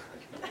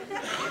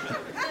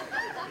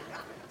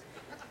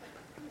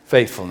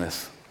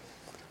 Faithfulness.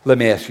 Let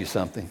me ask you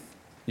something.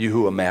 You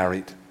who are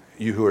married,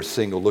 you who are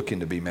single looking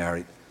to be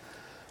married,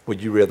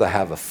 would you rather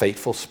have a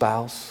faithful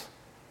spouse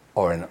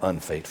or an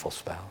unfaithful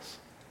spouse?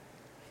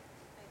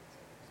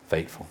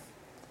 Faithful.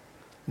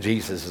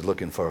 Jesus is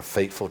looking for a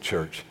faithful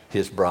church,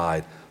 his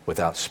bride,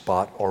 without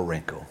spot or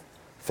wrinkle.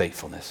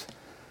 Faithfulness.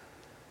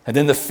 And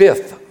then the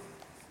fifth,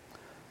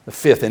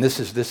 and this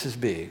is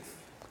big,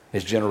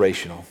 is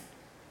generational.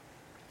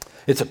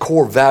 It's a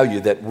core value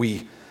that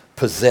we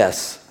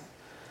possess.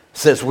 It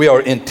says we are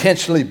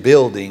intentionally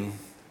building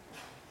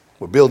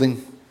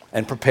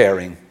and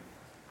preparing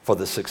for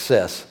the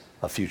success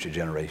of future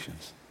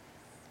generations.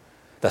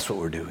 That's what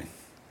we're doing.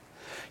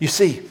 You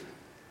see,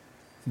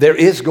 there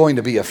is going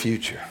to be a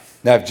future.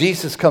 Now, if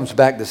Jesus comes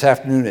back this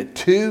afternoon at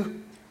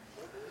 2,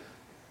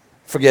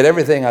 forget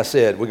everything I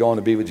said, we're going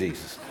to be with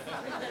Jesus.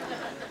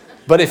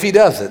 But if he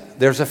doesn't,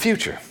 there's a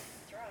future.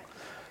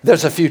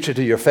 There's a future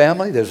to your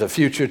family, there's a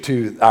future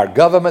to our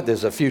government,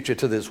 there's a future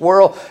to this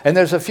world, and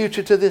there's a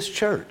future to this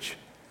church.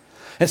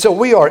 And so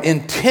we are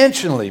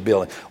intentionally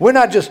building. We're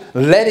not just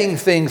letting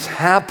things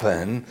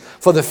happen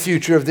for the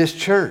future of this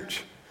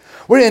church.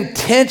 We're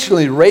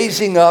intentionally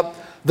raising up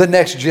the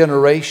next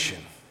generation.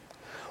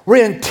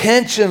 We're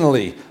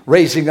intentionally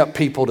raising up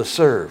people to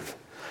serve.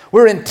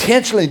 We're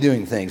intentionally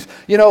doing things.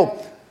 You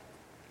know,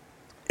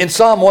 in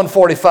Psalm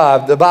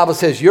 145, the Bible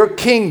says, your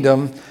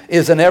kingdom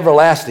is an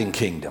everlasting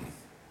kingdom.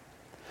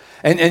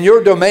 And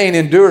your domain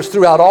endures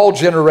throughout all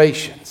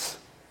generations.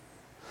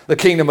 The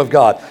kingdom of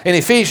God. In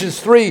Ephesians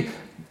 3,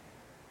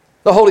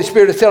 the Holy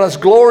Spirit is telling us,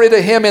 glory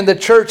to Him in the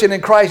church and in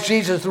Christ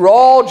Jesus through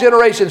all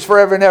generations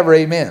forever and ever.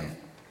 Amen.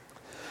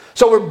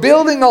 So we're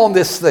building on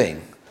this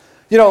thing.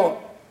 You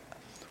know,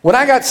 when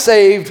I got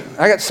saved,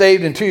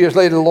 and 2 years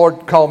later the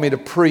Lord called me to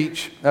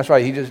preach. That's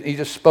right, He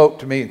just spoke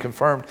to me and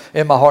confirmed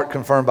in my heart,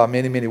 confirmed by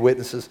many, many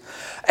witnesses.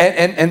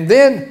 And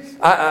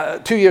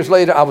then 2 years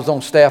later, I was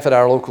on staff at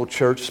our local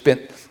church,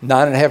 spent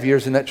 9.5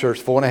 years in that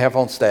church, 4.5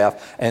 on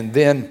staff, and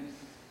then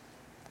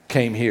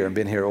came here and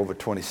been here over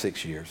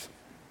 26 years.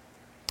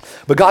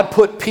 But God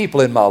put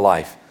people in my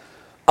life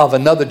of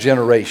another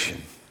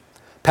generation.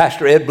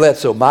 Pastor Ed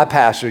Bledsoe, my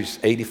pastor, he's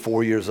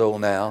 84 years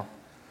old now.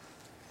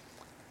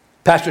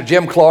 Pastor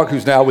Jim Clark,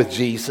 who's now with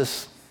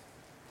Jesus.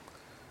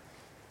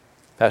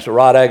 Pastor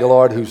Rod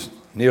Aguillard, who's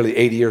nearly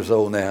 80 years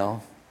old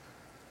now.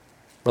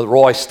 Brother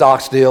Roy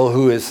Stocksdale,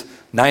 who is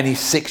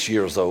 96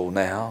 years old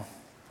now.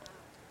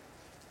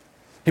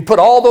 He put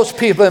all those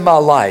people in my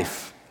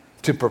life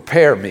to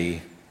prepare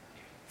me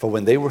for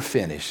when they were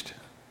finished,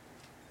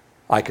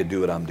 I could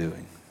do what I'm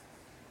doing.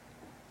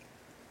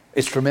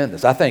 It's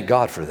tremendous. I thank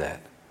God for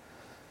that.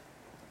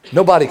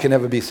 Nobody can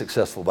ever be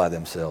successful by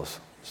themselves.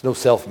 There's no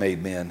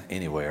self-made men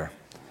anywhere.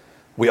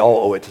 We all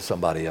owe it to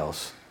somebody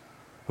else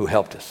who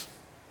helped us.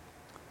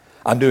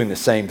 I'm doing the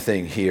same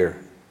thing here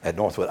at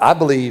Northwood. I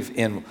believe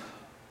in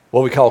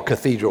what we call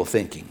cathedral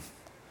thinking.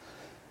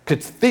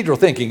 Cathedral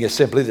thinking is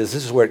simply this.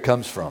 This is where it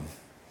comes from.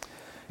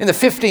 In the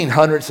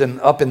 1500s and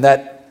up in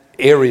that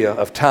area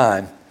of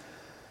time,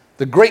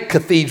 the great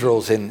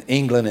cathedrals in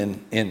England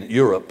and in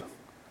Europe,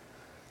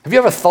 have you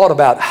ever thought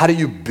about how do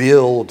you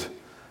build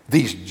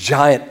these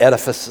giant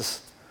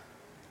edifices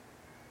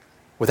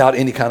without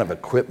any kind of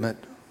equipment,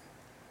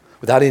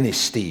 without any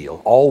steel,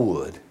 all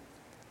wood?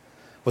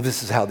 Well,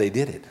 this is how they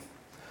did it.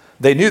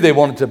 They knew they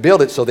wanted to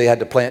build it, so they had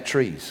to plant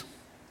trees.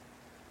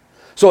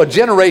 So a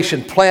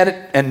generation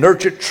planted and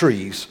nurtured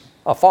trees,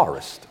 a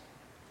forest,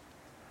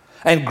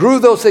 and grew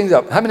those things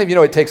up. How many of you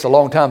know it takes a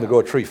long time to grow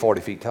a tree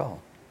 40 feet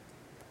tall?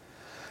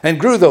 And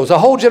grew those, a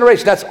whole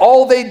generation. That's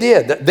all they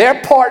did.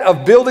 Their part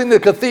of building the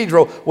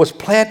cathedral was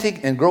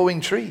planting and growing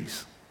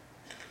trees.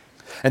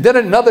 And then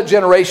another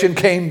generation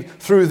came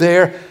through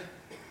there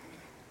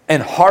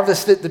and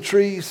harvested the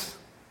trees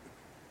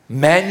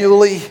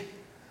manually,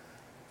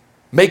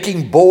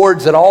 making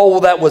boards and all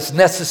that was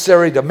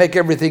necessary to make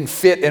everything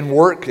fit and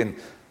work. And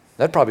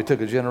that probably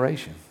took a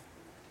generation.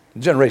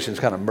 The generations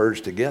kind of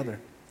merged together.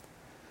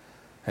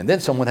 And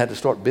then someone had to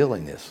start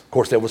building this. Of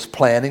course, there was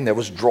planning, there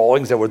was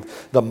drawings, there were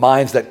the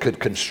minds that could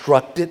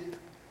construct it.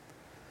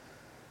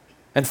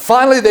 And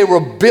finally, they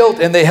were built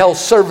and they held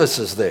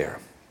services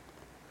there.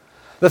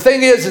 The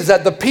thing is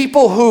that the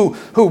people who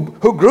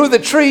grew the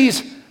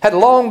trees had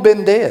long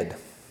been dead.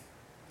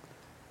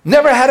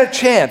 Never had a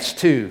chance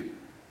to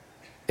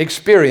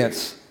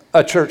experience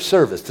a church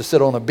service, to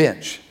sit on a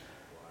bench,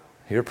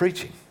 hear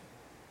preaching.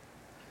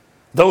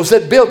 Those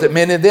that built it,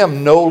 many of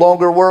them no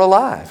longer were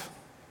alive.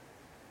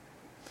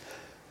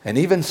 And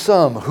even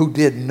some who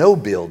did no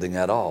building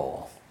at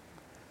all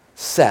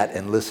sat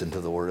and listened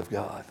to the Word of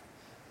God.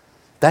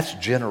 That's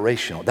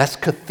generational. That's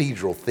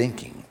cathedral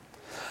thinking.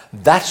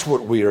 That's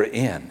what we are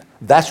in.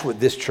 That's what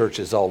this church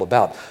is all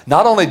about.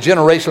 Not only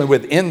generationally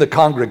within the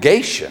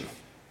congregation,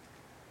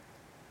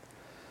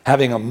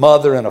 having a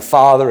mother and a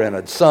father and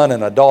a son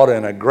and a daughter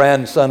and a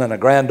grandson and a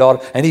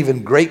granddaughter and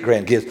even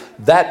great-grandkids.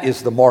 That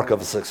is the mark of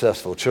a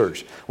successful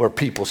church, where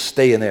people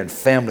stay in there and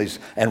families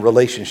and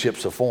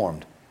relationships are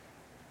formed.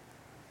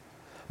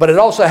 But it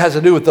also has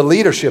to do with the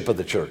leadership of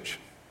the church.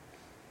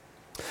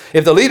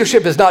 If the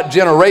leadership is not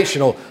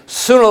generational,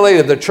 sooner or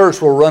later the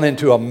church will run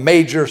into a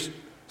major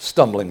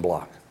stumbling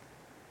block.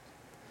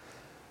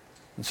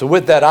 And so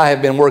with that, I have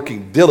been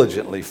working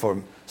diligently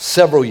for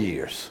several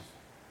years,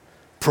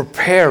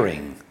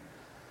 preparing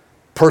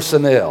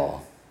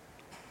personnel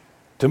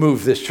to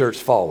move this church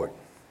forward.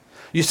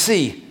 You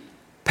see,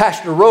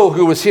 Pastor Rowe,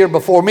 who was here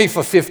before me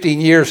for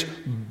 15 years,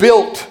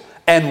 built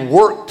and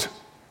worked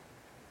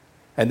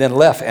and then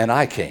left, and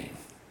I came.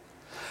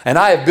 And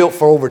I have built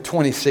for over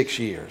 26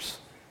 years.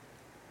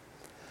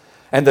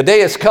 And the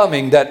day is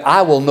coming that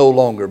I will no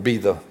longer be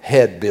the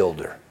head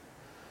builder,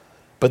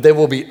 but there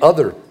will be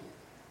other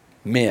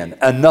men,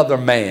 another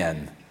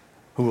man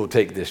who will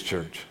take this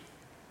church.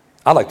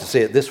 I like to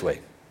say it this way.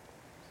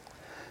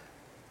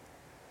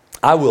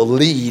 I will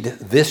lead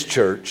this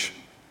church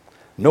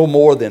no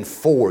more than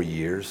 4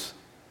 years,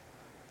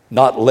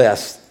 not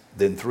less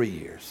than 3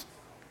 years.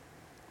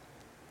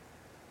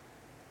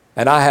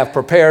 And I have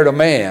prepared a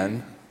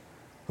man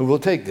who will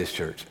take this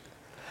church.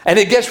 And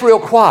it gets real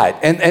quiet.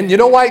 And you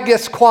know why it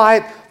gets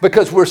quiet?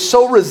 Because we're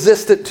so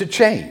resistant to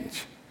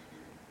change.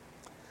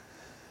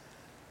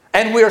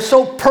 And we're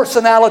so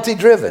personality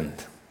driven.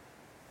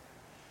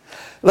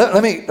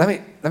 Let me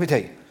tell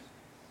you.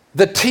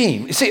 The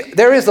team, you see,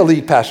 there is a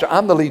lead pastor.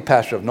 I'm the lead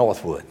pastor of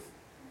Northwood.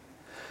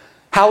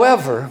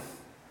 However,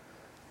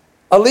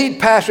 a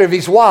lead pastor, if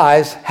he's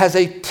wise, has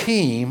a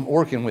team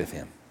working with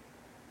him.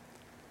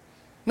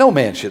 No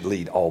man should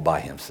lead all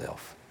by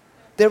himself.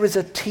 There is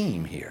a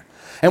team here.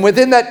 And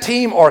within that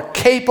team are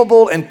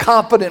capable and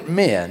competent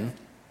men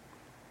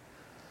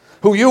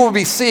who you will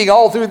be seeing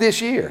all through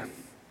this year.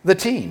 The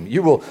team.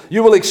 You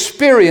will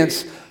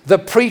experience the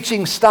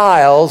preaching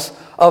styles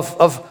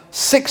of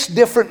 6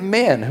 different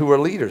men who are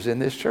leaders in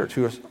this church,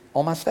 who are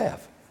on my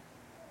staff.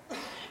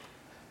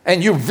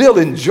 And you will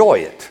enjoy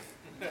it.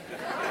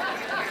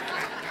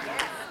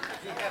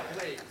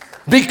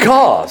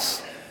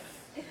 Because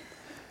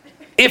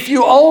if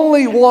you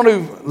only want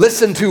to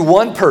listen to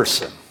one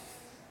person,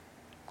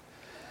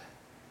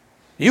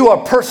 you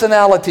are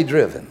personality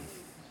driven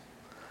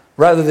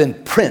rather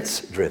than prince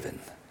driven.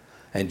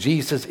 And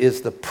Jesus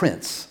is the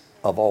prince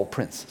of all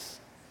princes.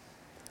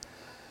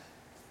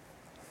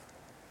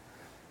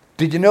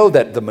 Did you know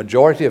that the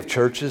majority of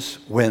churches,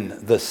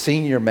 when the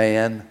senior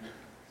man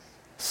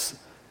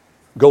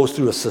goes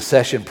through a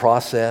succession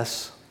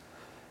process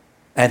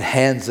and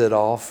hands it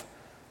off,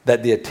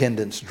 that the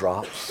attendance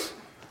drops?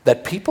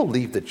 That people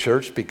leave the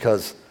church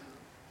because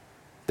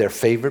their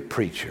favorite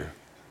preacher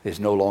is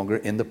no longer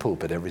in the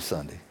pulpit every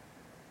Sunday.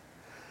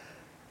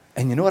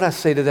 And you know what I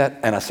say to that?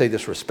 And I say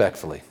this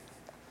respectfully.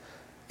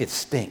 It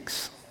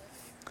stinks.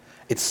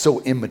 It's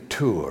so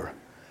immature.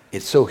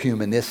 It's so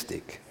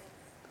humanistic.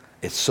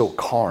 It's so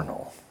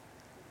carnal.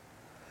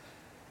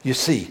 You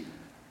see,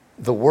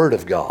 the Word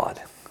of God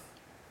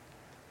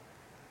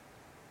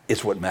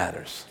is what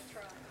matters.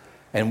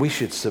 And we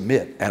should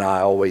submit, and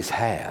I always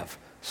have,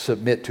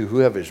 submit to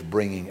whoever's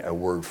bringing a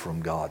word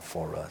from God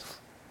for us.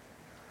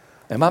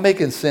 Am I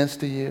making sense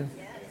to you?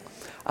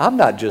 I'm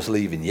not just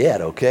leaving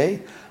yet,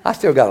 okay? I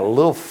still got a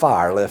little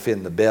fire left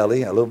in the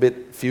belly, a little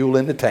bit fuel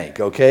in the tank,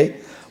 okay?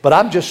 But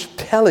I'm just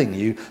telling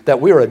you that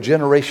we're a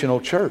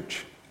generational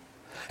church.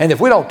 And if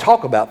we don't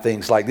talk about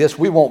things like this,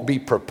 we won't be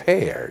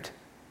prepared.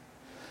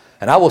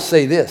 And I will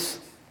say this,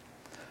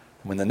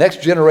 when the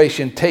next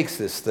generation takes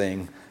this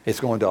thing, it's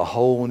going to a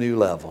whole new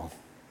level.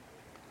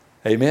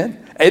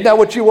 Amen? Isn't that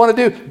what you want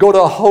to do? Go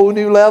to a whole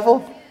new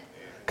level?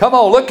 Come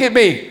on, look at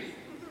me.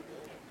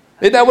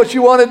 Isn't that what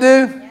you want to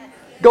do?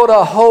 Go to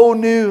a whole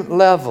new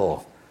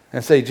level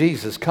and say,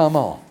 Jesus, come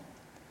on.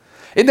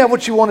 Isn't that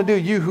what you want to do?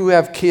 You who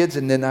have kids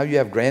and then now you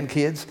have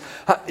grandkids.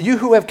 You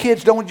who have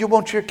kids, don't you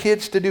want your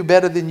kids to do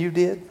better than you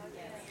did?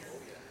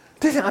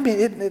 I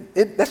mean,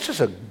 that's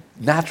just a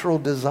natural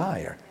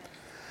desire.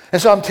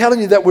 And so I'm telling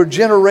you that we're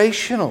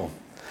generational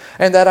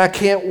and that I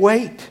can't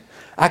wait.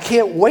 I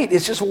can't wait.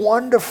 It's just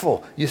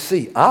wonderful. You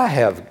see, I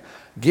have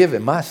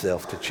given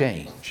myself to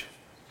change.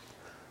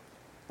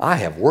 I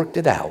have worked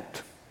it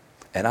out,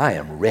 and I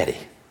am ready.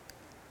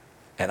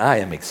 And I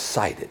am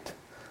excited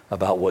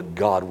about what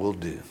God will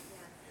do.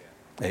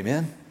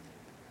 Amen?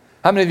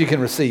 How many of you can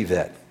receive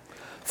that?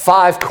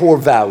 5 core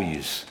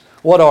values.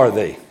 What are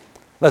they?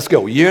 Let's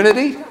go.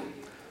 Unity,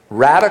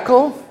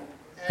 radical,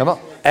 come on,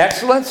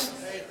 excellence,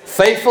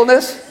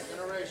 faithfulness,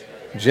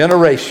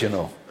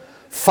 generational.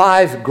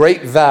 5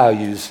 great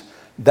values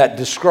that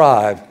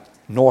describe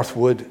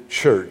Northwood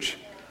Church,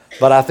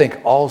 but I think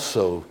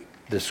also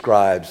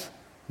describes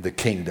the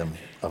kingdom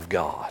of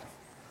God.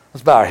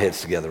 Let's bow our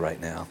heads together right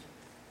now.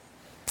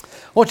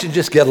 I want you to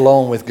just get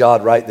along with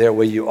God right there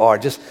where you are.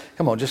 Just,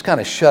 come on, just kind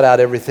of shut out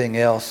everything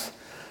else.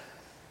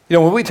 You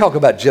know, when we talk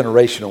about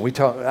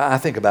generational, I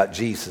think about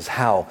Jesus,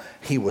 how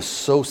he was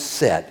so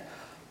set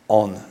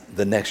on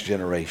the next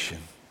generation.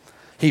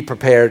 He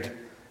prepared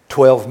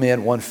 12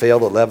 men, 1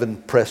 failed,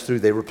 11 pressed through,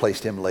 they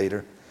replaced him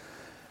later.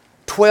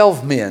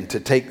 12 men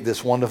to take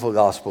this wonderful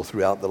gospel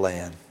throughout the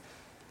land.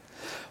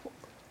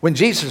 When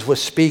Jesus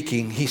was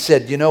speaking, he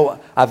said, you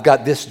know, I've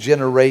got this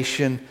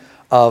generation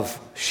of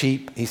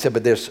sheep. He said,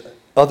 but there's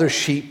other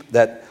sheep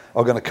that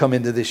are going to come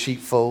into this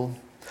sheepfold.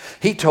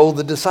 He told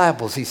the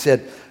disciples, he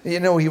said, you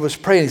know, he was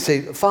praying. He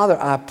said,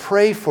 Father, I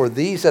pray for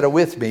these that are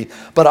with me,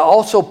 but I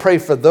also pray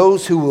for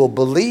those who will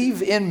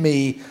believe in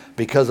me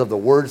because of the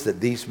words that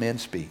these men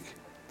speak.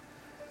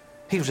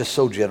 He was just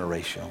so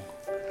generational.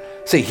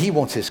 See, he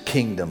wants his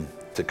kingdom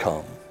to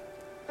come.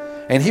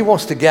 And he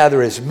wants to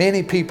gather as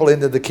many people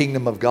into the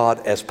kingdom of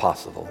God as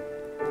possible.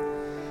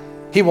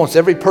 He wants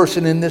every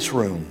person in this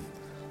room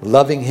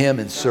loving him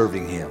and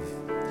serving him.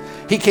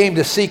 He came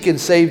to seek and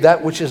save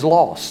that which is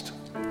lost.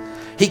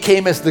 He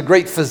came as the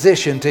great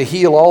physician to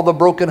heal all the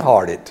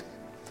brokenhearted,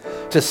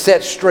 to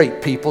set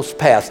straight people's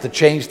paths, to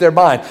change their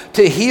mind,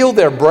 to heal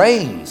their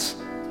brains,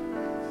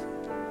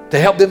 to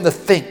help them to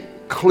think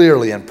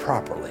clearly and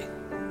properly.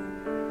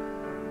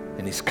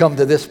 And he's come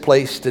to this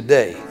place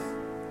today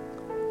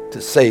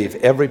to save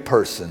every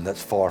person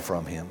that's far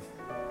from him.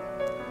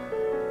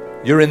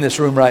 You're in this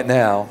room right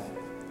now.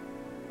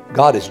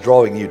 God is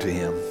drawing you to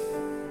him.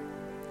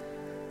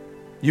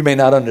 You may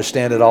not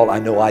understand it all. I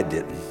know I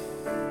didn't.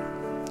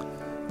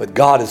 But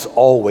God is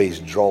always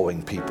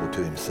drawing people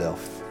to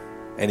himself.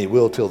 And he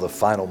will till the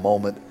final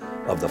moment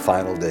of the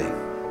final day.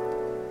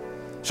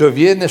 So if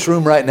you're in this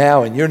room right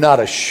now and you're not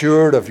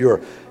assured of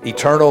your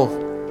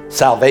eternal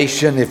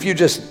salvation, if you're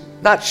just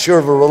not sure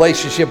of a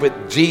relationship with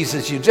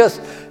Jesus,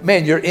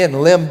 you're in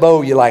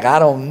limbo. You're like, I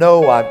don't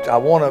know. I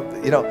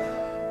want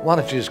to, why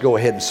don't you just go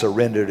ahead and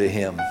surrender to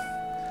him?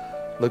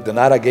 Look, the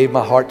night I gave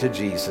my heart to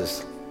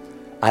Jesus,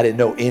 I didn't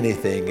know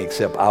anything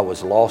except I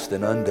was lost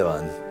and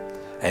undone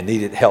and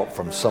needed help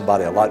from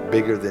somebody a lot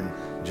bigger than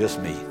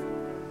just me.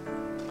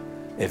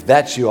 If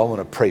that's you, I want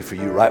to pray for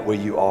you right where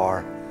you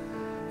are.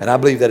 And I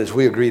believe that as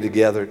we agree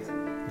together,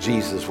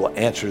 Jesus will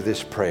answer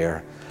this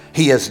prayer.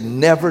 He has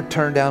never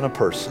turned down a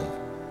person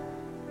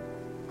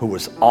who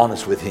was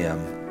honest with him,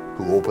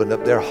 who opened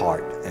up their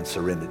heart and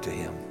surrendered to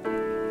him.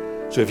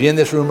 So if you're in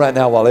this room right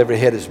now while every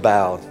head is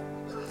bowed,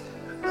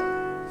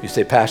 you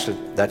say, Pastor,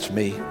 that's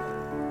me.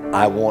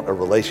 I want a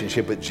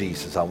relationship with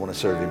Jesus. I want to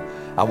serve him.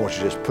 I want you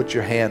to just put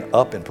your hand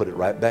up and put it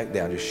right back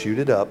down. Just shoot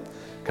it up.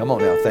 Come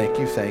on now. Thank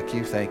you, thank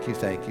you, thank you,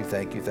 thank you,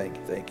 thank you, thank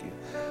you, thank you.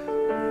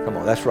 Come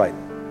on, that's right.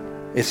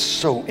 It's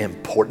so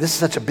important. This is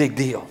such a big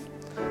deal.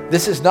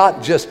 This is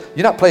not just,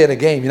 you're not playing a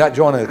game. You're not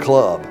joining a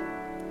club.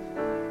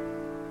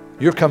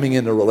 You're coming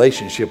into a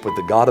relationship with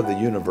the God of the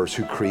universe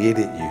who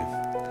created you,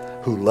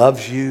 who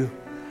loves you,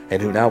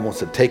 and who now wants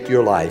to take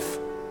your life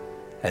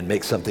and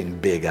make something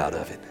big out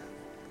of it.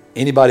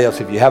 Anybody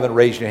else, if you haven't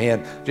raised your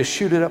hand, just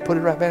shoot it up, put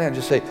it right back down.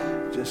 Just say,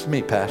 just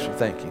me, Pastor,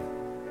 thank you.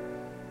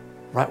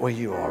 Right where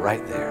you are,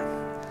 right there.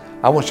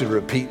 I want you to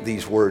repeat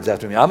these words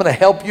after me. I'm going to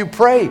help you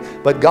pray,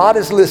 but God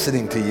is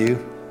listening to you.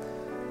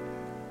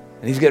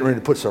 And he's getting ready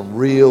to put some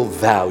real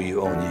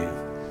value on you.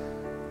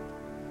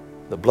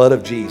 The blood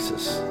of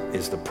Jesus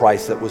is the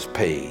price that was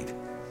paid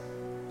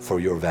for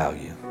your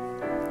value.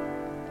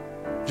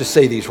 Just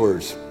say these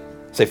words.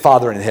 Say,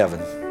 Father in heaven,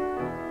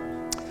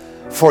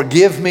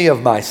 forgive me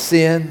of my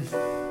sin.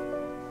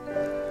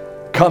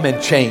 Come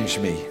and change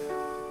me.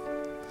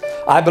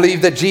 I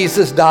believe that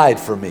Jesus died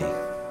for me.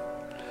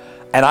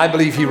 And I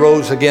believe he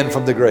rose again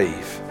from the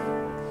grave.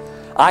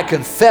 I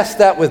confess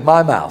that with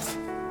my mouth.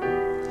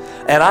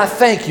 And I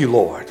thank you,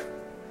 Lord,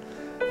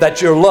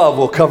 that your love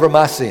will cover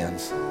my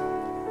sins,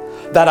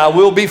 that I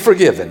will be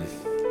forgiven,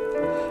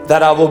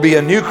 that I will be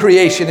a new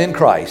creation in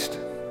Christ,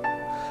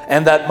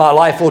 and that my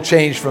life will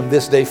change from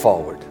this day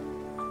forward.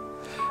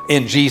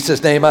 In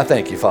Jesus' name, I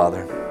thank you,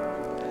 Father.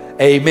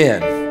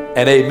 Amen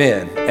and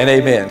amen and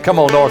amen. Come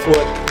on, Northwood.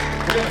 We're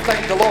going to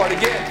thank the Lord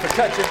again for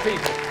touching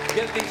people.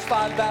 Get these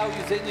 5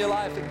 values in your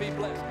life and be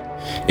blessed.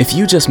 If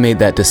you just made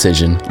that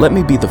decision, let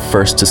me be the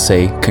first to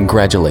say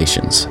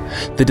congratulations.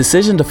 The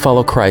decision to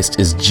follow Christ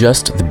is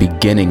just the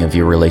beginning of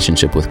your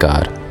relationship with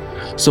God.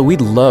 So we'd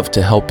love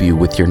to help you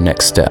with your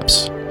next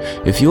steps.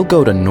 If you'll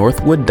go to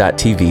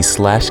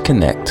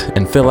northwood.tv/connect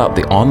and fill out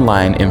the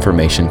online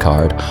information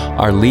card,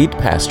 our lead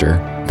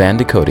pastor, Van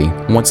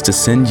Ducote, wants to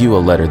send you a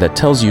letter that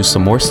tells you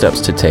some more steps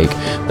to take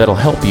that'll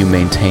help you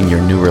maintain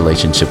your new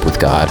relationship with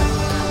God.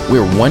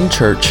 We're one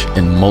church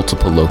in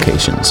multiple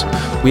locations.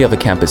 We have a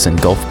campus in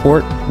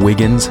Gulfport,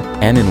 Wiggins,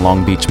 and in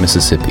Long Beach,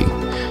 Mississippi.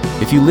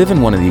 If you live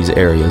in one of these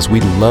areas,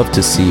 we'd love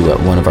to see you at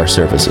one of our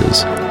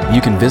services.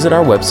 You can visit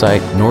our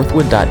website,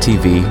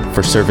 northwood.tv,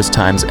 for service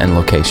times and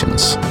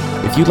locations.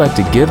 If you'd like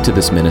to give to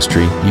this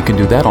ministry, you can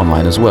do that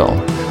online as well.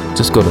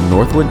 Just go to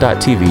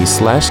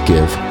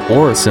northwood.tv/give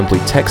or simply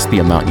text the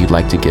amount you'd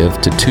like to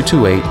give to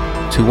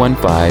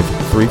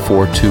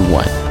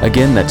 228-215-3421.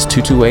 Again, that's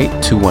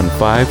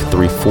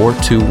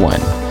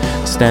 228-215-3421.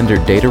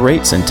 Standard data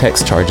rates and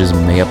text charges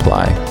may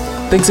apply.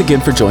 Thanks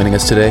again for joining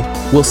us today.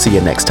 We'll see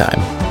you next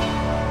time.